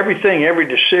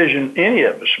decision any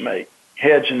of us make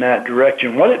heads in that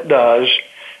direction. What it does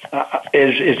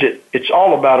it's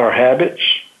all about our habits,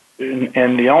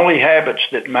 and the only habits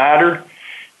that matter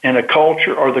in a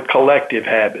culture are the collective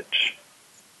habits.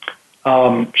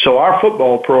 So our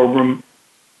football program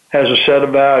has a set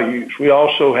of values. We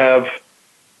also have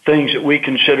things that we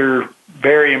consider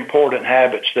very important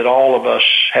habits that all of us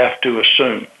have to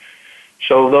assume.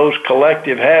 So those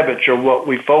collective habits are what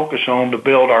we focus on to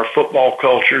build our football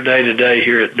culture day to day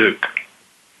here at Duke.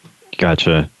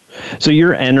 Gotcha. So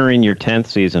you're entering your 10th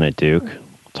season at Duke.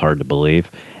 It's hard to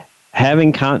believe.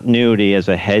 Having continuity as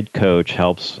a head coach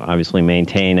helps obviously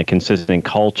maintain a consistent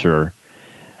culture.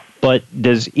 But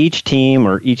does each team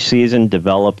or each season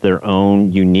develop their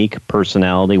own unique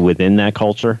personality within that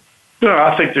culture? Yeah,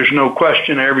 I think there's no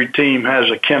question every team has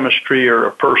a chemistry or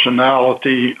a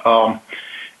personality,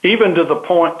 even to the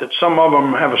point that some of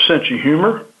them have a sense of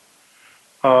humor.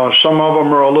 Some of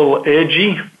them are a little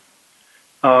edgy.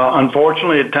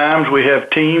 Unfortunately, at times we have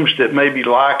teams that maybe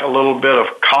lack a little bit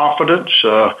of confidence.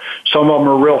 Some of them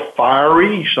are real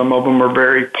fiery. Some of them are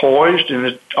very poised, and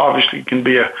it obviously can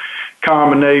be a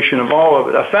combination of all of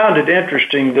it. I found it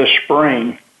interesting this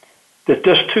spring that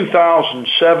this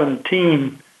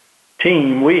 2017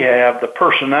 team we have, the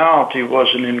personality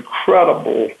was an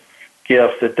incredible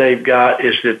gift that they've got,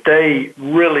 is that they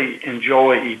really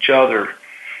enjoy each other,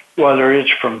 whether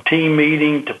it's from team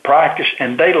meeting to practice,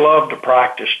 and they love to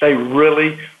practice. They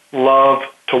really love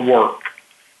to work.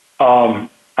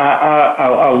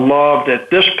 I loved at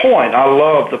this point, I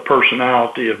love the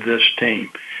personality of this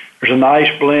team. There's a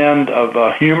nice blend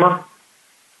of humor.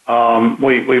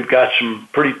 We've got some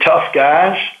pretty tough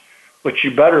guys, which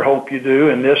you better hope you do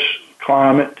in this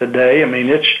climate today. I mean,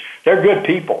 they're good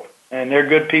people, and they're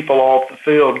good people off the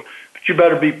field, but you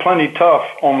better be plenty tough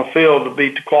on the field to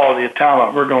beat the quality of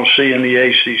talent we're going to see in the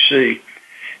ACC.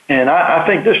 And I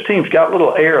think this team's got a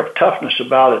little air of toughness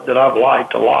about it that I've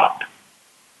liked a lot.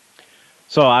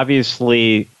 So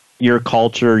obviously your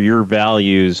culture, your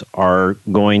values are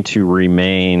going to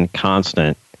remain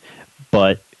constant,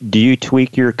 but do you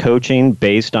tweak your coaching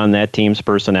based on that team's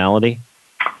personality?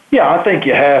 Yeah, I think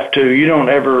you have to. You don't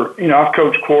ever, I've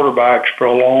coached quarterbacks for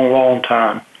a long, long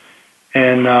time.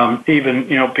 And even,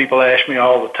 people ask me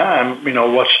all the time,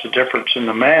 what's the difference in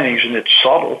the Mannings? And it's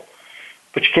subtle,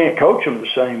 but you can't coach them the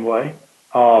same way.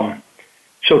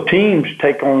 So teams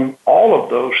take on all of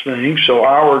those things. So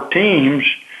our teams,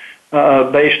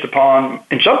 based upon,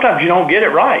 and sometimes you don't get it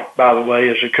right, by the way,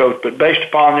 as a coach, but based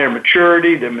upon their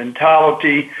maturity, their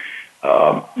mentality,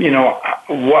 how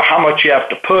much you have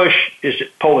to push, is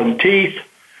it pulling teeth,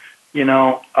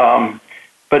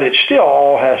 but it still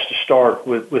all has to start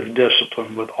with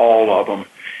discipline with all of them.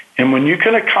 And when you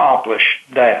can accomplish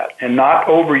that and not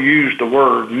overuse the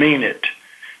word, mean it,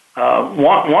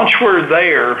 once we're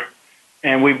there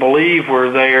and we believe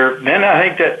we're there, then I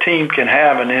think that team can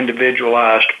have an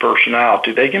individualized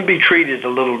personality. They can be treated a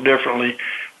little differently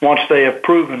once they have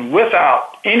proven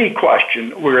without any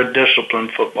question we're a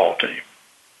disciplined football team.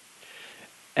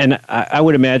 And I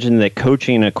would imagine that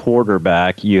coaching a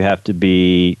quarterback, you have to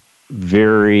be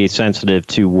very sensitive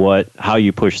to how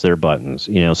you push their buttons.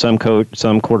 Some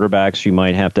quarterbacks you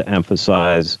might have to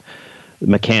emphasize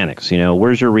mechanics.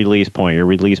 Where's your release point? Your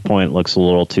release point looks a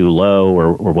little too low,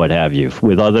 or what have you.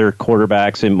 With other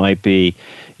quarterbacks, it might be,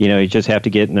 you just have to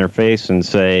get in their face and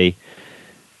say,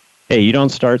 hey, you don't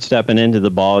start stepping into the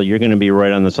ball, you're going to be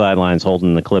right on the sidelines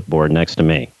holding the clipboard next to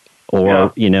me.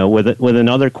 Or, with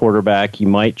another quarterback, you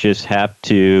might just have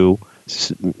to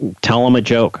tell them a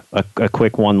joke, a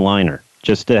quick one-liner,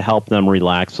 just to help them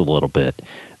relax a little bit.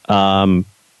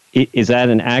 Is that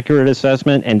an accurate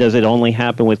assessment? And does it only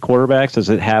happen with quarterbacks? Does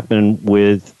it happen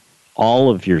with all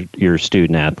of your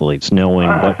student athletes, knowing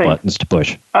what buttons to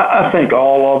push? I think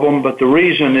all of them, but the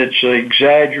reason it's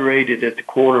exaggerated at the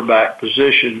quarterback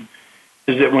position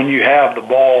is that when you have the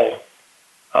ball,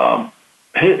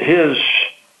 his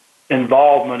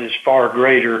involvement is far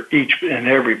greater each and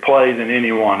every play than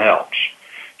anyone else.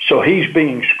 So he's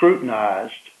being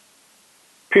scrutinized,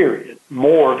 period,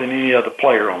 more than any other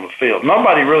player on the field.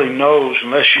 Nobody really knows,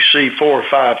 unless you see 4 or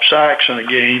 5 sacks in a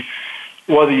game,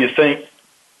 whether you think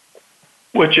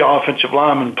which offensive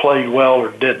lineman played well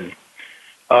or didn't.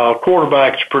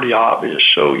 Quarterback's pretty obvious.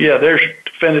 So, yeah, there's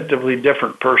definitively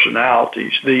different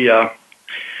personalities. The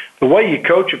way you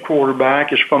coach a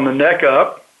quarterback is from the neck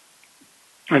up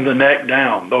and the neck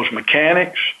down. Those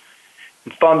mechanics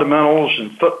and fundamentals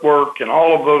and footwork and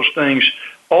all of those things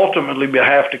ultimately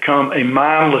have to become a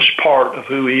mindless part of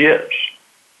who he is.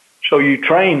 So you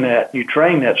train that.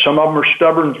 Some of them are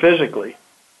stubborn physically.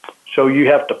 So you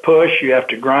have to push, you have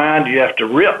to grind, you have to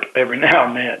rip every now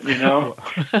and then,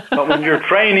 But when you're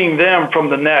training them from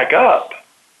the neck up,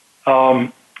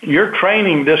 you're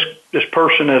training this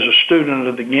person as a student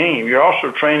of the game. You're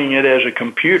also training it as a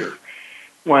computer.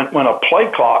 When a play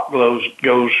clock goes,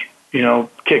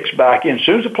 kicks back in, as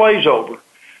soon as the play's over,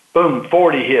 boom,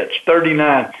 40 hits,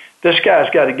 39. This guy's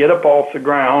got to get up off the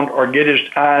ground or get his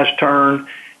eyes turned.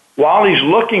 While he's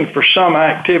looking for some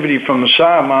activity from the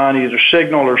sideline, either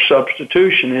signal or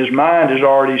substitution, his mind is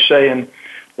already saying,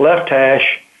 left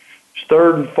hash, it's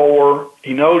 3rd and 4.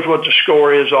 He knows what the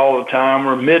score is all the time.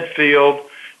 We're midfield.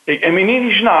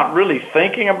 He's not really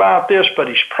thinking about this, but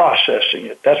he's processing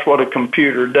it. That's what a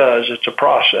computer does. It's a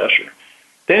processor.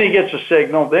 Then he gets a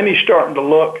signal. Then he's starting to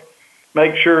look,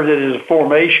 make sure that his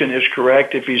formation is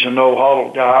correct if he's a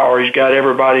no-huddle guy or he's got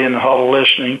everybody in the huddle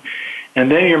listening. And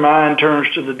then your mind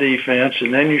turns to the defense,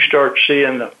 and then you start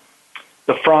seeing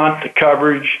the front, the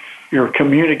coverage. You're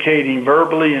communicating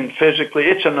verbally and physically.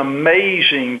 It's an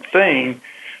amazing thing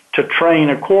to train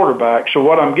a quarterback. So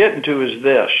what I'm getting to is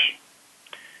this.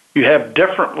 You have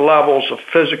different levels of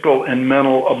physical and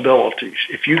mental abilities.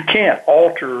 If you can't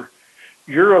alter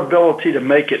your ability to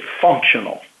make it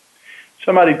functional.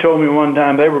 Somebody told me one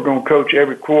time they were going to coach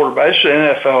every quarterback. This is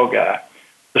an NFL guy.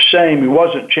 The same, he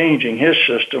wasn't changing his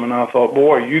system, and I thought,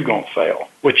 boy, you're going to fail,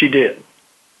 which he did.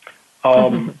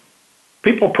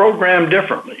 People program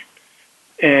differently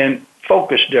and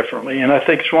focus differently, and I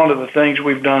think it's one of the things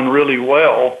we've done really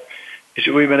well is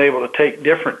that we've been able to take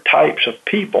different types of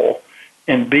people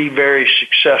and be very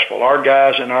successful. Our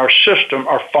guys in our system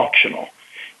are functional,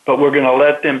 but we're going to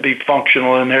let them be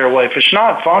functional in their way. If it's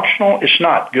not functional, it's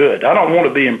not good. I don't want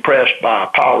to be impressed by a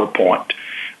PowerPoint.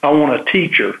 I want a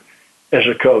teacher as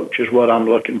a coach is what I'm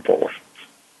looking for.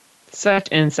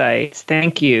 Such insights.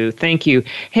 Thank you. Thank you.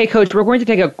 Hey, Coach, we're going to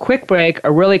take a quick break,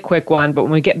 a really quick one, but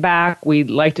when we get back, we'd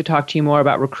like to talk to you more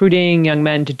about recruiting young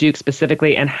men to Duke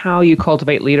specifically and how you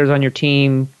cultivate leaders on your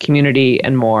team, community,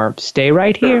 and more. Stay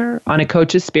right here on A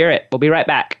Coach's Spirit. We'll be right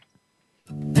back.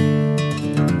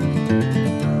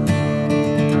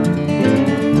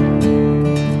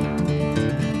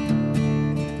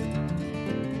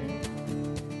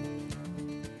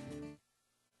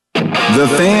 The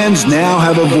fans now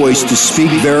have a voice to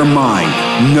speak their mind.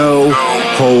 No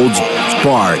holds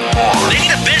barred. They need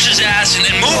to bench his ass and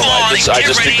move on. I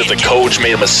just think that the coach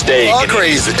made a mistake. All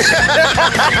crazy.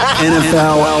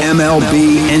 NFL,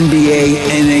 MLB, NBA,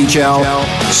 NHL.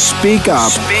 Speak up.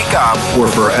 Speak up or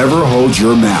forever hold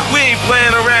your mouth. We ain't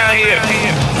playing around here.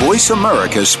 Voice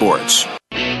America Sports.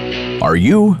 Are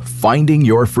you finding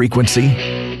your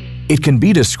frequency? It can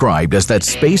be described as that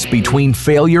space between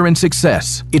failure and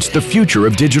success. It's the future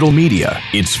of digital media.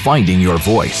 It's finding your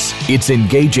voice. It's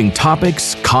engaging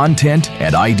topics, content,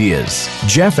 and ideas.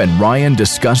 Jeff and Ryan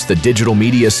discuss the digital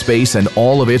media space and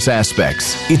all of its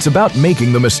aspects. It's about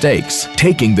making the mistakes,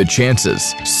 taking the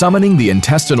chances, summoning the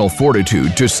intestinal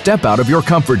fortitude to step out of your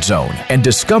comfort zone, and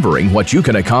discovering what you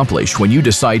can accomplish when you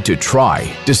decide to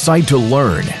try, decide to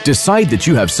learn, decide that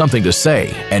you have something to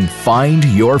say, and find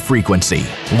your frequency.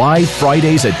 Live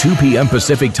Fridays at 2 p.m.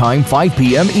 Pacific Time, 5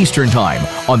 p.m. Eastern Time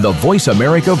on the Voice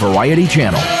America Variety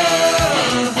Channel.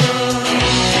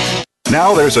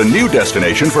 Now there's a new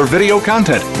destination for video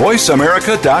content,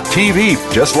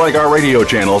 voiceamerica.tv. Just like our radio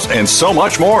channels and so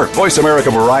much more. Voice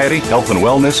America Variety, Health and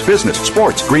Wellness, Business,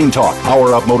 Sports, Green Talk,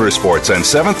 Power Up Motorsports, and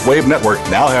Seventh Wave Network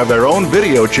now have their own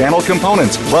video channel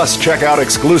components. Plus, check out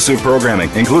exclusive programming,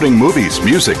 including movies,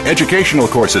 music, educational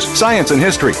courses, science and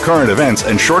history, current events,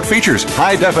 and short features.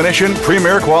 High definition,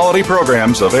 premier quality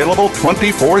programs available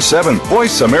 24/7.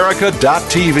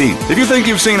 VoiceAmerica.tv. If you think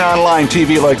you've seen online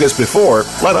TV like this before,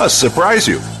 let us surprise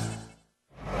you.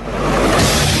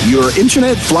 Your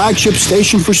internet flagship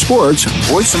station for sports,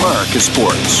 Voice America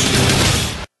Sports.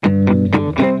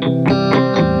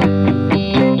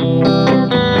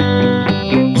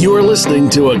 You are listening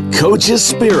to A Coach's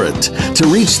Spirit. To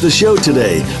reach the show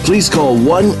today, please call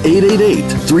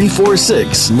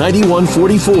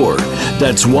 1-888-346-9144.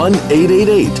 That's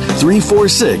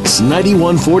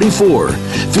 1-888-346-9144.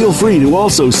 Feel free to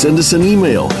also send us an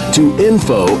email to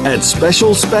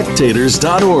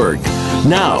info@specialspectators.org.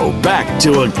 Now, back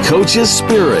to A Coach's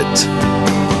Spirit.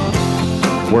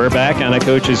 We're back on A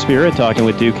Coach's Spirit, talking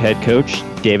with Duke head coach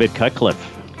David Cutcliffe.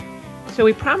 So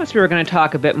we promised we were going to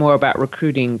talk a bit more about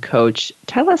recruiting, Coach.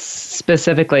 Tell us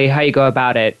specifically how you go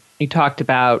about it. You talked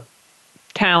about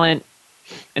talent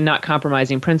and not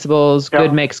compromising principles,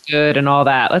 good makes good, and all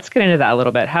that. Let's get into that a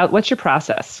little bit. What's your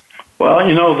process? Well,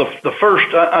 you know, the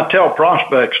first, I tell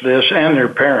prospects this and their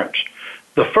parents,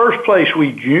 the first place we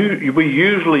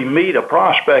usually meet a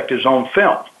prospect is on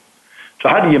film. So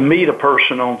how do you meet a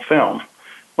person on film?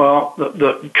 Well,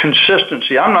 the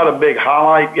consistency. I'm not a big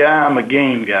highlight guy. I'm a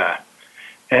game guy.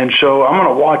 And so I'm going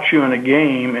to watch you in a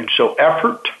game, and so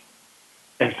effort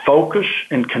and focus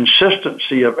and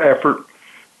consistency of effort.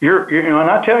 And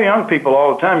I tell young people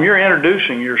all the time, you're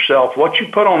introducing yourself. What you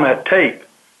put on that tape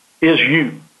is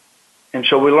you. And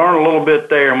so we learn a little bit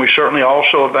there, and we certainly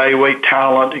also evaluate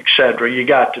talent, et cetera. You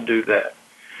got to do that.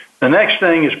 The next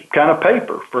thing is kind of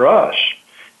paper for us.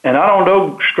 And I don't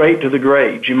go straight to the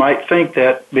grades. You might think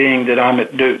that being that I'm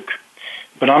at Duke.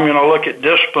 But I'm going to look at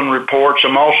discipline reports.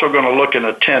 I'm also going to look at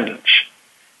attendance.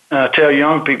 And I tell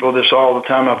young people this all the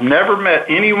time. I've never met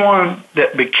anyone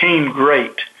that became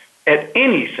great at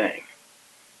anything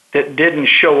that didn't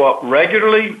show up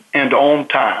regularly and on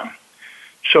time.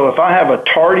 So if I have a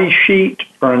tardy sheet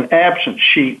or an absence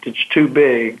sheet that's too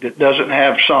big, that doesn't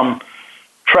have some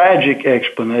tragic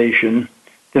explanation,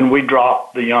 then we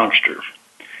drop the youngster.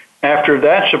 After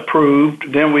that's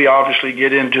approved, then we obviously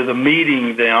get into the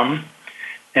meeting them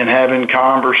and having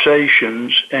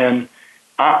conversations. And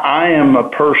I am a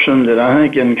person that I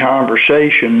think in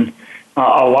conversation,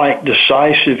 I like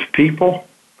decisive people.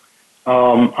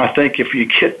 I think if you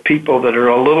get people that are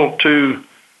a little too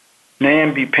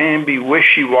namby-pamby,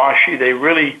 wishy-washy, they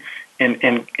really,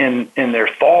 in their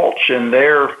thoughts and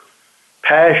their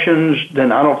passions,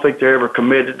 then I don't think they're ever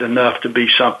committed enough to be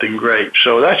something great.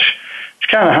 So it's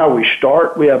kind of how we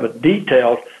start. We have a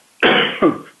detailed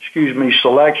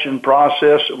selection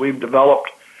process that we've developed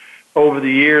over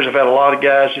the years. I've had a lot of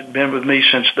guys that have been with me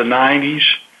since the 90s,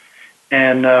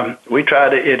 and we try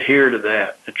to adhere to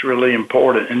that. It's really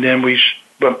important. And then we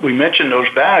mention those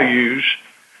values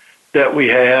that we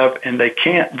have, and they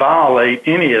can't violate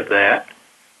any of that,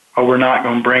 or we're not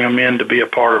going to bring them in to be a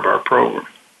part of our program.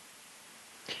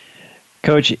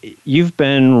 Coach, you've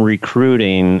been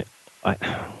recruiting, I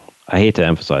hate to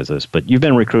emphasize this, but you've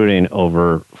been recruiting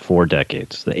over 4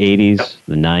 decades, the 80s,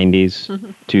 the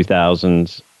 90s,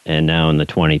 2000s, and now in the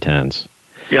 2010s.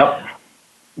 Yep.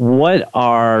 What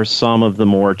are some of the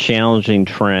more challenging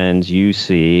trends you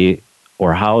see,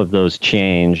 or how have those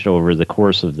changed over the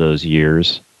course of those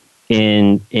years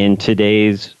in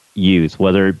today's youth,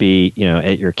 whether it be,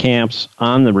 at your camps,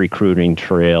 on the recruiting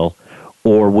trail,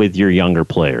 or with your younger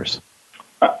players?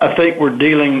 I think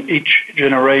each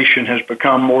generation has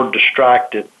become more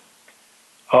distracted.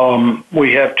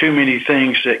 We have too many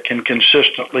things that can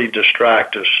consistently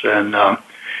distract us. And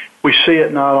we see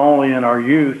it not only in our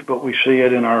youth, but we see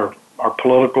it in our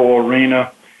political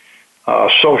arena,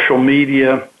 social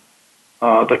media,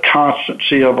 the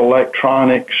constancy of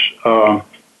electronics,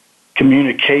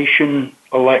 communication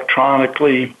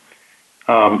electronically.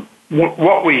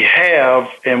 What we have,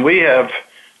 and we have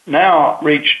now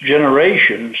reached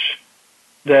generations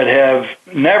that have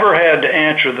never had to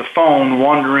answer the phone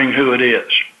wondering who it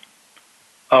is.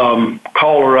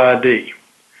 Caller ID.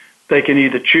 They can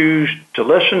either choose to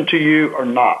listen to you or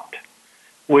not.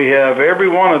 We have every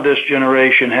one of this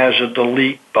generation has a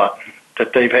delete button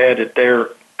that they've had at their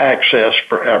access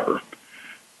forever.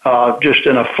 Just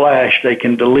in a flash, they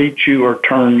can delete you or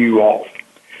turn you off.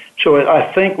 So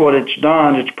I think what it's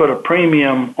done, it's put a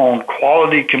premium on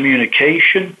quality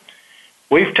communication.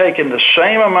 We've taken the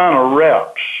same amount of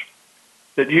reps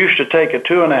that used to take a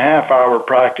 2.5-hour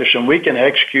practice, and we can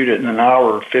execute it in an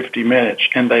hour or 50 minutes,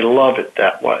 and they love it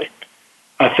that way.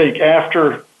 I think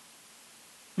after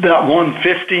that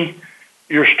 150,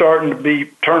 you're starting to be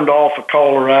turned off a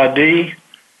caller ID.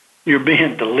 You're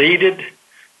being deleted.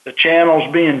 The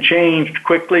channel's being changed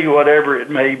quickly, whatever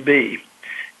it may be.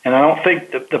 And I don't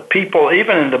think that the people,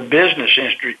 even in the business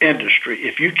industry,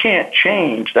 if you can't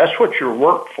change, that's what your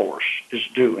workforce is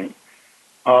doing.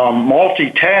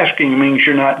 Multitasking means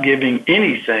you're not giving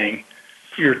anything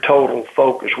your total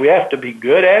focus. We have to be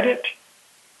good at it,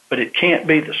 but it can't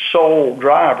be the sole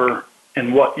driver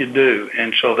in what you do.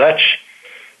 And so this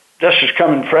is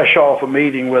coming fresh off a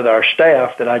meeting with our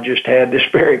staff that I just had this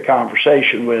very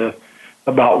conversation with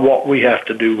about what we have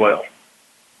to do well.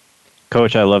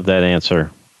 Coach, I love that answer.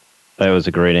 That was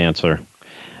a great answer.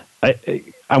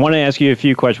 I want to ask you a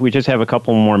few questions. We just have a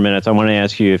couple more minutes. I want to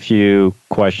ask you a few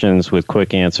questions with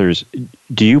quick answers.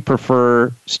 Do you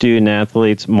prefer student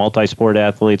athletes, multi-sport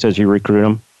athletes as you recruit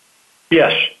them?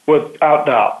 Yes, without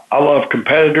doubt. I love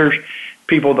competitors,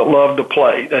 people that love to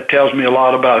play. That tells me a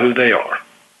lot about who they are.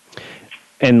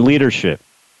 And leadership.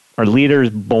 Are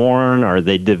leaders born? Are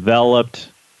they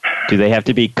developed? Do they have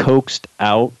to be coaxed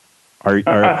out?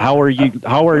 How are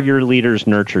your leaders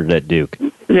nurtured at Duke?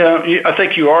 Yeah, I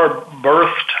think you are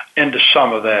birthed into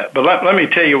some of that. But let me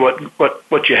tell you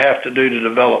what you have to do to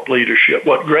develop leadership.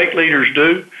 What great leaders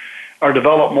do are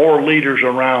develop more leaders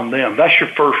around them. That's your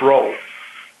first role.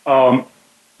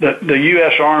 The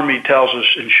U.S. Army tells us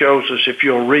and shows us, if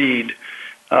you'll read,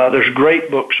 there's great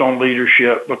books on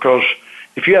leadership, because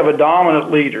if you have a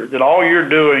dominant leader, that all you're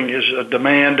doing is a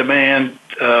demand.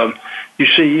 You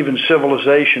see even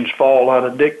civilizations fall out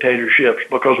of dictatorships,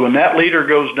 because when that leader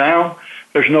goes down,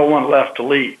 there's no one left to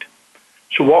lead.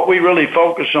 So what we really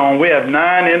focus on, we have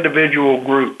 9 individual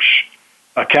groups,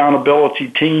 accountability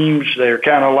teams. They're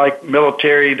kind of like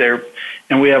military.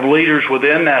 And we have leaders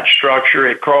within that structure.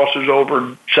 It crosses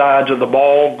over sides of the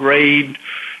ball, grade,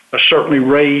 certainly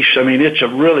race. I mean, it's a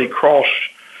really cross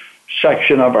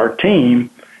section of our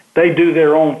team. They do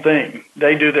their own thing.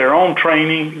 They do their own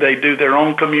training. They do their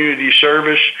own community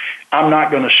service. I'm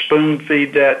not going to spoon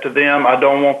feed that to them. I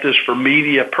don't want this for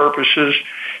media purposes.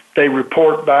 They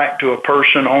report back to a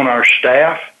person on our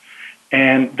staff,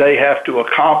 and they have to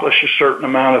accomplish a certain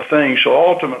amount of things. So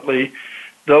ultimately,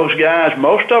 those guys,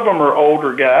 most of them are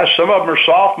older guys. Some of them are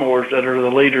sophomores that are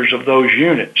the leaders of those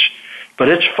units. But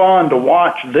it's fun to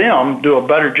watch them do a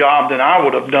better job than I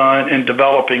would have done in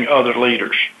developing other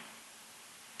leaders.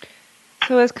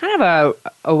 So as kind of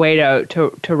a way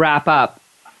to wrap up,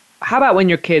 how about when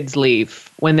your kids leave,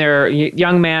 when they're a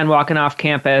young man walking off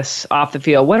campus, off the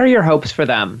field, what are your hopes for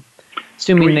them,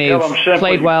 assuming they've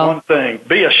played well? One thing,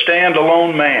 be a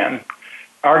standalone man.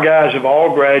 Our guys have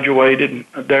all graduated.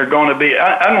 They're going to be,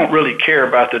 I don't really care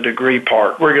about the degree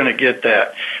part. We're going to get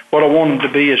that. What I want them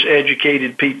to be is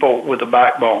educated people with a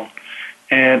backbone.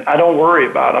 And I don't worry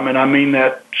about them, and I mean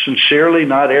that sincerely,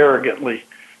 not arrogantly.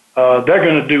 They're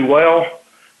going to do well.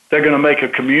 They're going to make a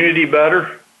community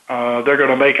better. They're going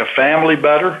to make a family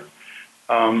better.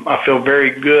 I feel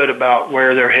very good about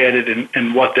where they're headed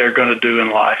and what they're going to do in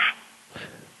life.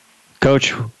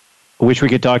 Coach, wish we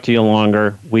could talk to you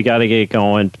longer. We got to get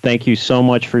going. Thank you so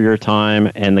much for your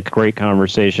time and the great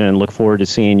conversation. Look forward to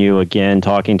seeing you again,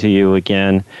 talking to you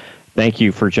again. Thank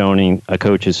you for joining A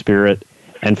Coach's Spirit.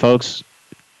 And folks,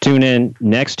 tune in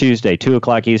next Tuesday, 2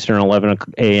 o'clock Eastern, 11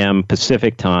 a.m.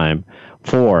 Pacific time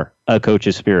for A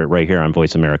Coach's Spirit right here on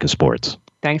Voice America Sports.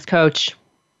 Thanks, Coach.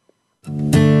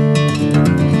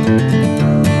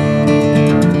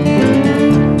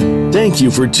 Thank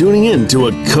you for tuning in to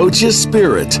A Coach's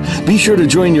Spirit. Be sure to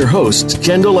join your hosts,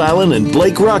 Kendall Allen and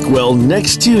Blake Rockwell,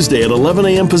 next Tuesday at 11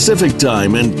 a.m. Pacific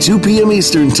Time and 2 p.m.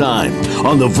 Eastern Time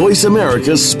on the Voice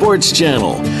America Sports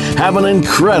Channel. Have an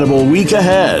incredible week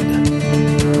ahead.